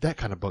stuff, that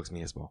kind of bugs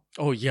me as well.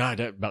 Oh yeah,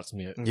 that bugs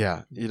me.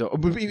 Yeah, you know,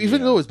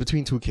 even though it's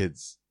between two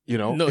kids, you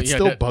know, it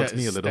still bugs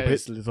me a little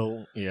bit.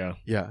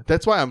 Yeah,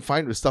 that's why I'm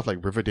fine with stuff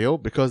like Riverdale,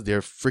 because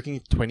they're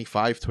freaking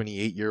 25,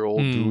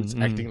 28-year-old dudes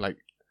acting like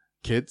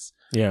kids.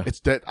 Yeah, it's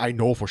that I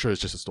know for sure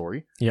it's just a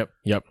story. Yep.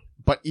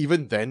 But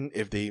even then,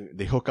 if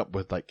they hook up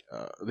with like,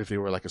 if they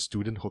were like a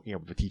student hooking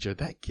up with a teacher,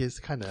 that kid's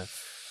kind of.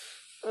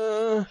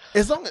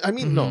 As long, I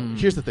mean, no,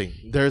 here's the thing.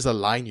 There's a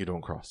line you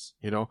don't cross,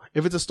 you know?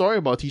 If it's a story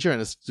about a teacher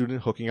and a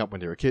student hooking up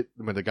when they're a kid,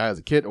 when the guy is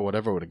a kid or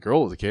whatever, or the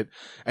girl is a kid,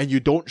 and you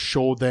don't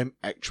show them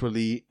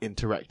actually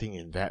interacting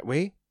in that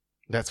way,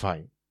 that's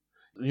fine.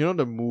 You know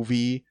the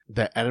movie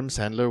that Adam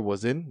Sandler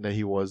was in, that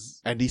he was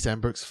Andy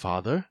Samberg's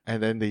father,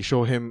 and then they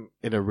show him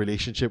in a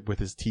relationship with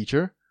his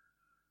teacher?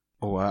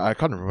 Oh, I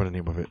can't remember the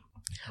name of it.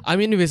 I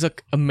mean, if it's an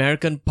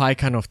American Pie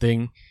kind of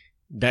thing,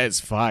 that's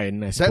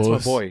fine, I suppose.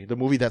 That's My Boy. The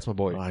movie That's My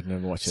Boy. Oh, I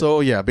never watched it. So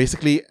yeah,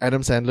 basically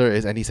Adam Sandler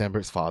is Andy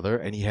Samberg's father,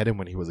 and he had him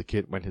when he was a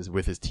kid,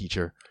 with his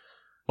teacher.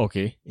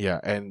 Okay. Yeah,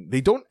 and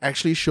they don't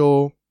actually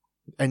show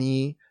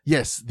any.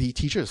 Yes, the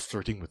teacher is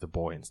flirting with the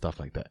boy and stuff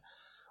like that,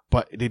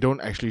 but they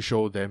don't actually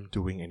show them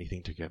doing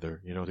anything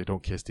together. You know, they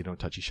don't kiss, they don't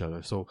touch each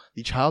other. So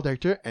the child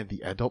actor and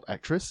the adult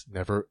actress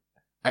never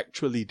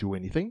actually do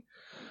anything.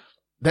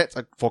 That's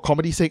for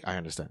comedy's sake, I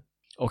understand.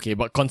 Okay,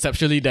 but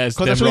conceptually that's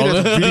that's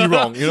really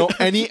wrong. You know,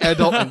 any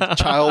adult and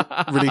child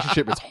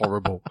relationship is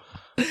horrible.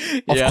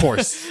 Of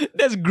course.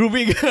 That's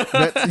grooming.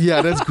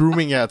 That's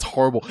grooming. Yeah, it's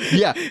horrible.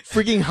 Yeah,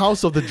 freaking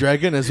House of the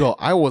Dragon as well.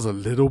 I was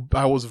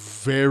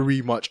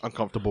very much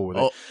uncomfortable with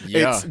it. Oh,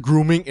 yeah. It's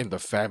grooming in the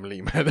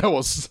family, man. That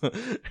was,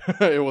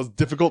 it was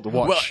difficult to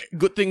watch. Well,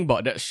 good thing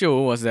about that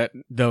show was that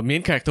the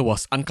main character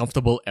was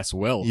uncomfortable as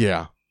well.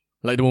 Yeah.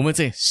 Like the woman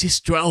saying, she's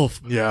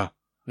 12. Yeah.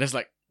 That's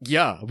like,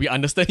 yeah, we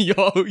understand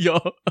your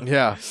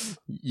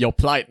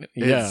plight.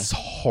 Yeah. It's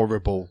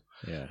horrible.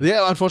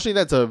 Yeah,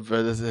 unfortunately, that's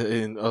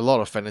in a lot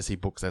of fantasy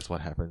books, that's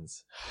what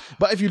happens.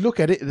 But if you look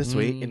at it this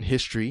way, in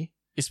history,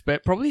 it's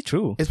probably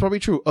true. It's probably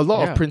true. A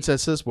lot of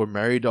princesses were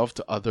married off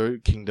to other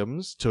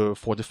kingdoms to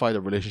fortify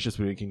the relationships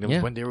between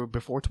kingdoms when they were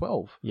before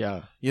 12.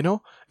 Yeah. You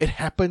know, it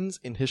happens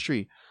in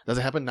history. Does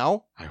it happen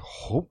now? I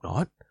hope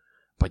not,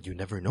 but you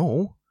never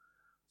know.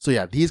 So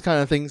yeah, these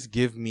kind of things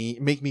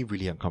make me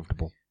really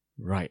uncomfortable.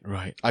 Right.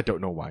 I don't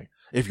know why.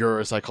 If you're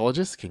a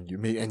psychologist, and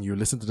you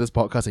listen to this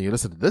podcast and you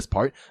listen to this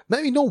part,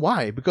 let me know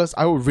why, because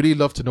I would really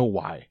love to know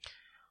why.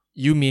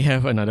 You may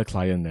have another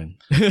client then.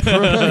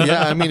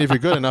 Yeah, I mean, if you're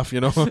good enough,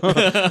 you know.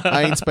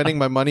 I ain't spending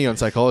my money on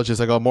psychologists.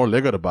 I got more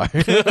Lego to buy.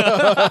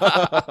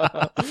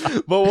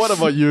 But what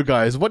about you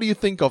guys? What do you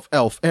think of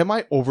Elf? Am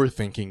I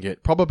overthinking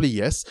it? Probably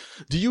yes.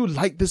 Do you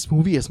like this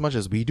movie as much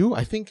as we do?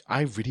 I think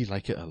I really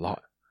like it a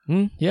lot.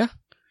 Yeah.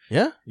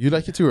 Yeah? You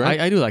like it too, right?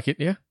 I do like it,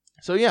 yeah.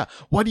 So yeah,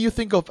 what do you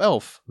think of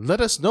Elf?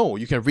 Let us know.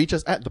 You can reach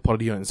us at the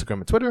Poddity on Instagram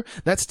and Twitter.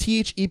 That's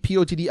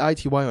ThePoddity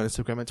on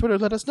Instagram and Twitter.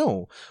 Let us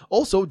know.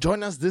 Also,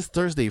 join us this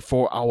Thursday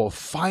for our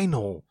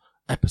final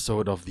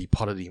episode of the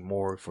Poddity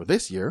More for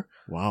this year.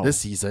 Wow. This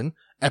season,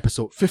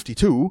 episode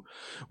 52,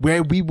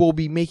 where we will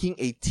be making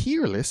a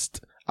tier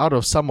list out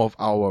of some of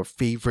our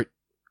favorite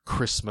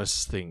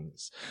Christmas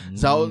things.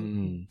 So,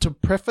 to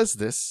preface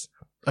this,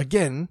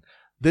 again,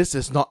 this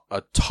is not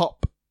a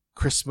top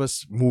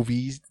Christmas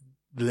movies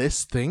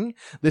list thing.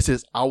 This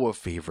is our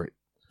favorite.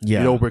 Yeah.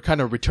 You know, we're kind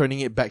of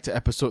returning it back to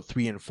episode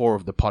 3 and 4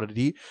 of the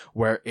Poddity,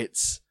 where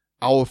it's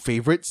our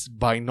favorites.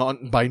 By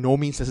no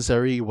means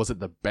necessarily was it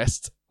the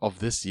best of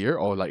this year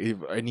or like if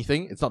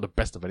anything. It's not the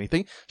best of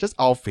anything, just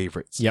our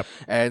favorites. Yep.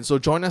 And so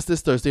join us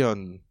this Thursday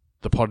on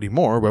the Poddity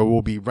More, where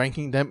we'll be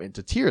ranking them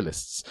into tier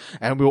lists,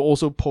 and we'll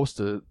also post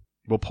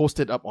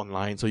it up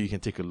online so you can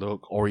take a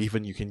look, or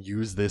even you can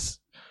use this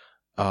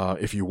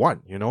if you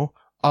want, you know.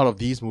 Out of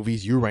these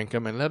movies, you rank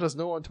them and let us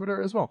know on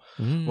Twitter as well.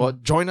 Well,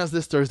 join us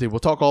this Thursday.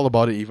 We'll talk all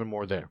about it even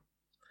more there.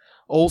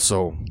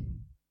 Also,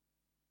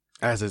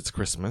 as it's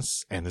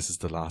Christmas and this is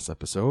the last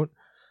episode,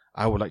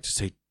 I would like to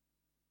say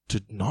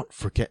to not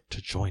forget to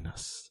join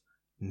us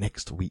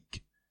next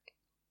week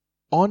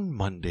on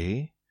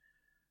Monday,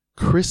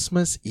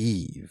 Christmas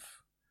Eve,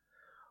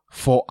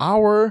 for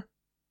our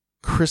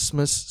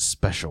Christmas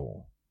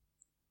special.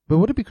 But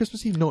would it be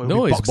Christmas Eve?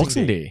 No, it's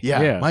Boxing Day.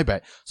 Yeah, my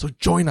bad. So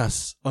join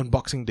us on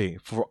Boxing Day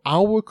for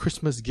our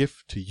Christmas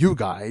gift to you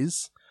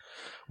guys,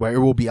 where it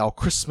will be our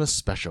Christmas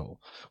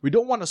special. We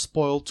don't want to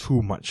spoil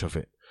too much of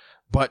it,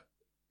 but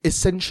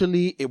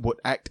essentially it would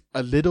act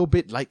a little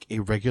bit like a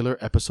regular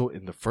episode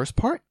in the first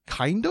part,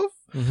 kind of.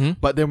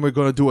 But then we're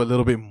going to do a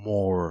little bit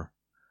more.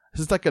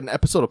 This is like an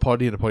episode of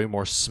Poddity and Poddity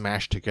more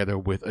smashed together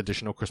with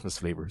additional Christmas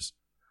flavors.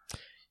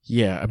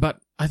 Yeah, but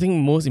I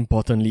think most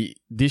importantly,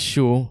 this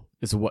show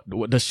is what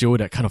the show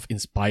that kind of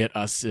inspired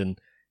us in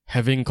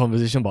having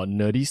conversation about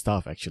nerdy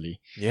stuff, actually.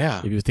 Yeah.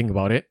 If you think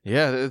about it.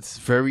 Yeah, it's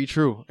very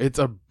true. It's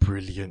a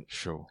brilliant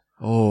show.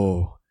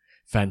 Oh,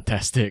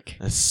 fantastic.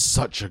 It's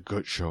such a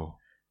good show.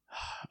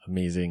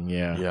 Amazing,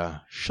 yeah. Yeah,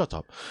 shut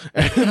up.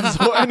 And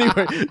so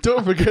anyway,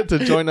 don't forget to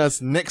join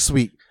us next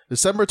week,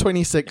 December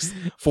 26th,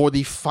 for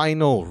the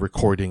final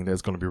recording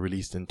that's going to be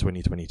released in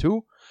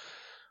 2022.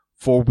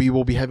 For we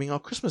will be having our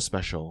Christmas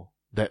special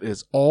that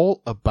is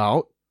all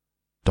about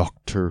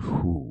Doctor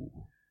Who.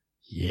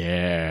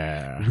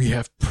 Yeah. We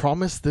have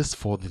promised this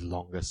for the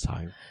longest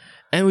time.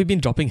 And we've been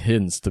dropping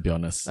hints, to be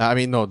honest. I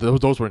mean, no,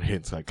 those weren't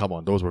hints. Like, come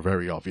on, those were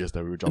very obvious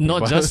that we were dropping.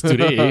 Not just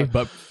today,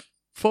 but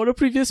for the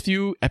previous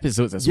few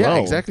episodes as well.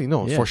 Yeah, exactly.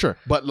 No, for sure.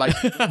 But like,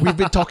 we've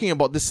been talking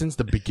about this since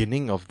the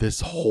beginning of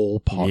this whole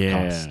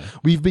podcast. Yeah.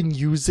 We've been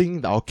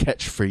using our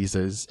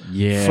catchphrases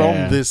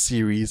from this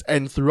series,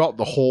 and throughout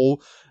the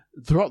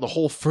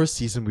whole first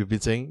season, we've been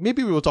saying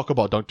maybe we will talk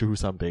about Doctor Who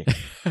someday.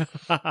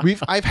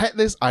 I've had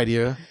this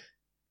idea.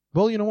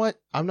 Well, you know what?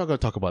 I'm not going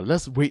to talk about it.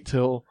 Let's wait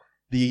till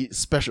the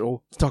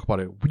special to talk about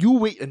it. You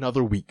wait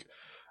another week,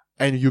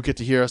 and you get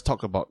to hear us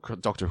talk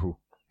about Doctor Who.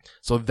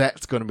 So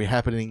that's going to be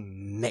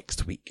happening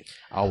next week.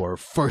 Our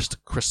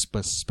first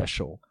Christmas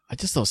special. I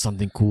just thought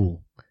something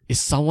cool. If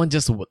someone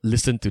just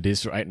listen to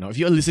this right now, if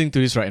you're listening to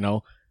this right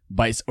now,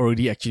 but it's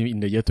already actually in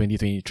the year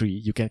 2023,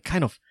 you can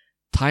kind of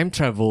time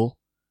travel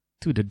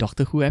to the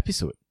Doctor Who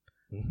episode.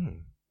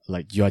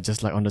 Like you are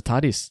just like on the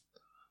TARDIS.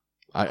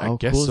 I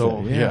guess cool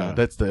so. That? Yeah,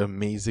 that's the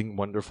amazing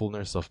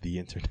wonderfulness of the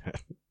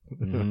internet.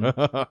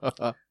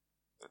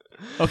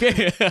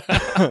 Okay.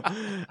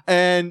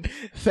 And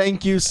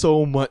thank you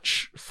so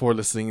much for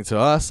listening to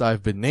us.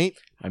 I've been Nate.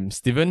 I'm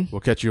Steven.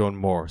 We'll catch you on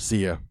more.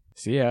 See ya.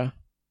 See ya.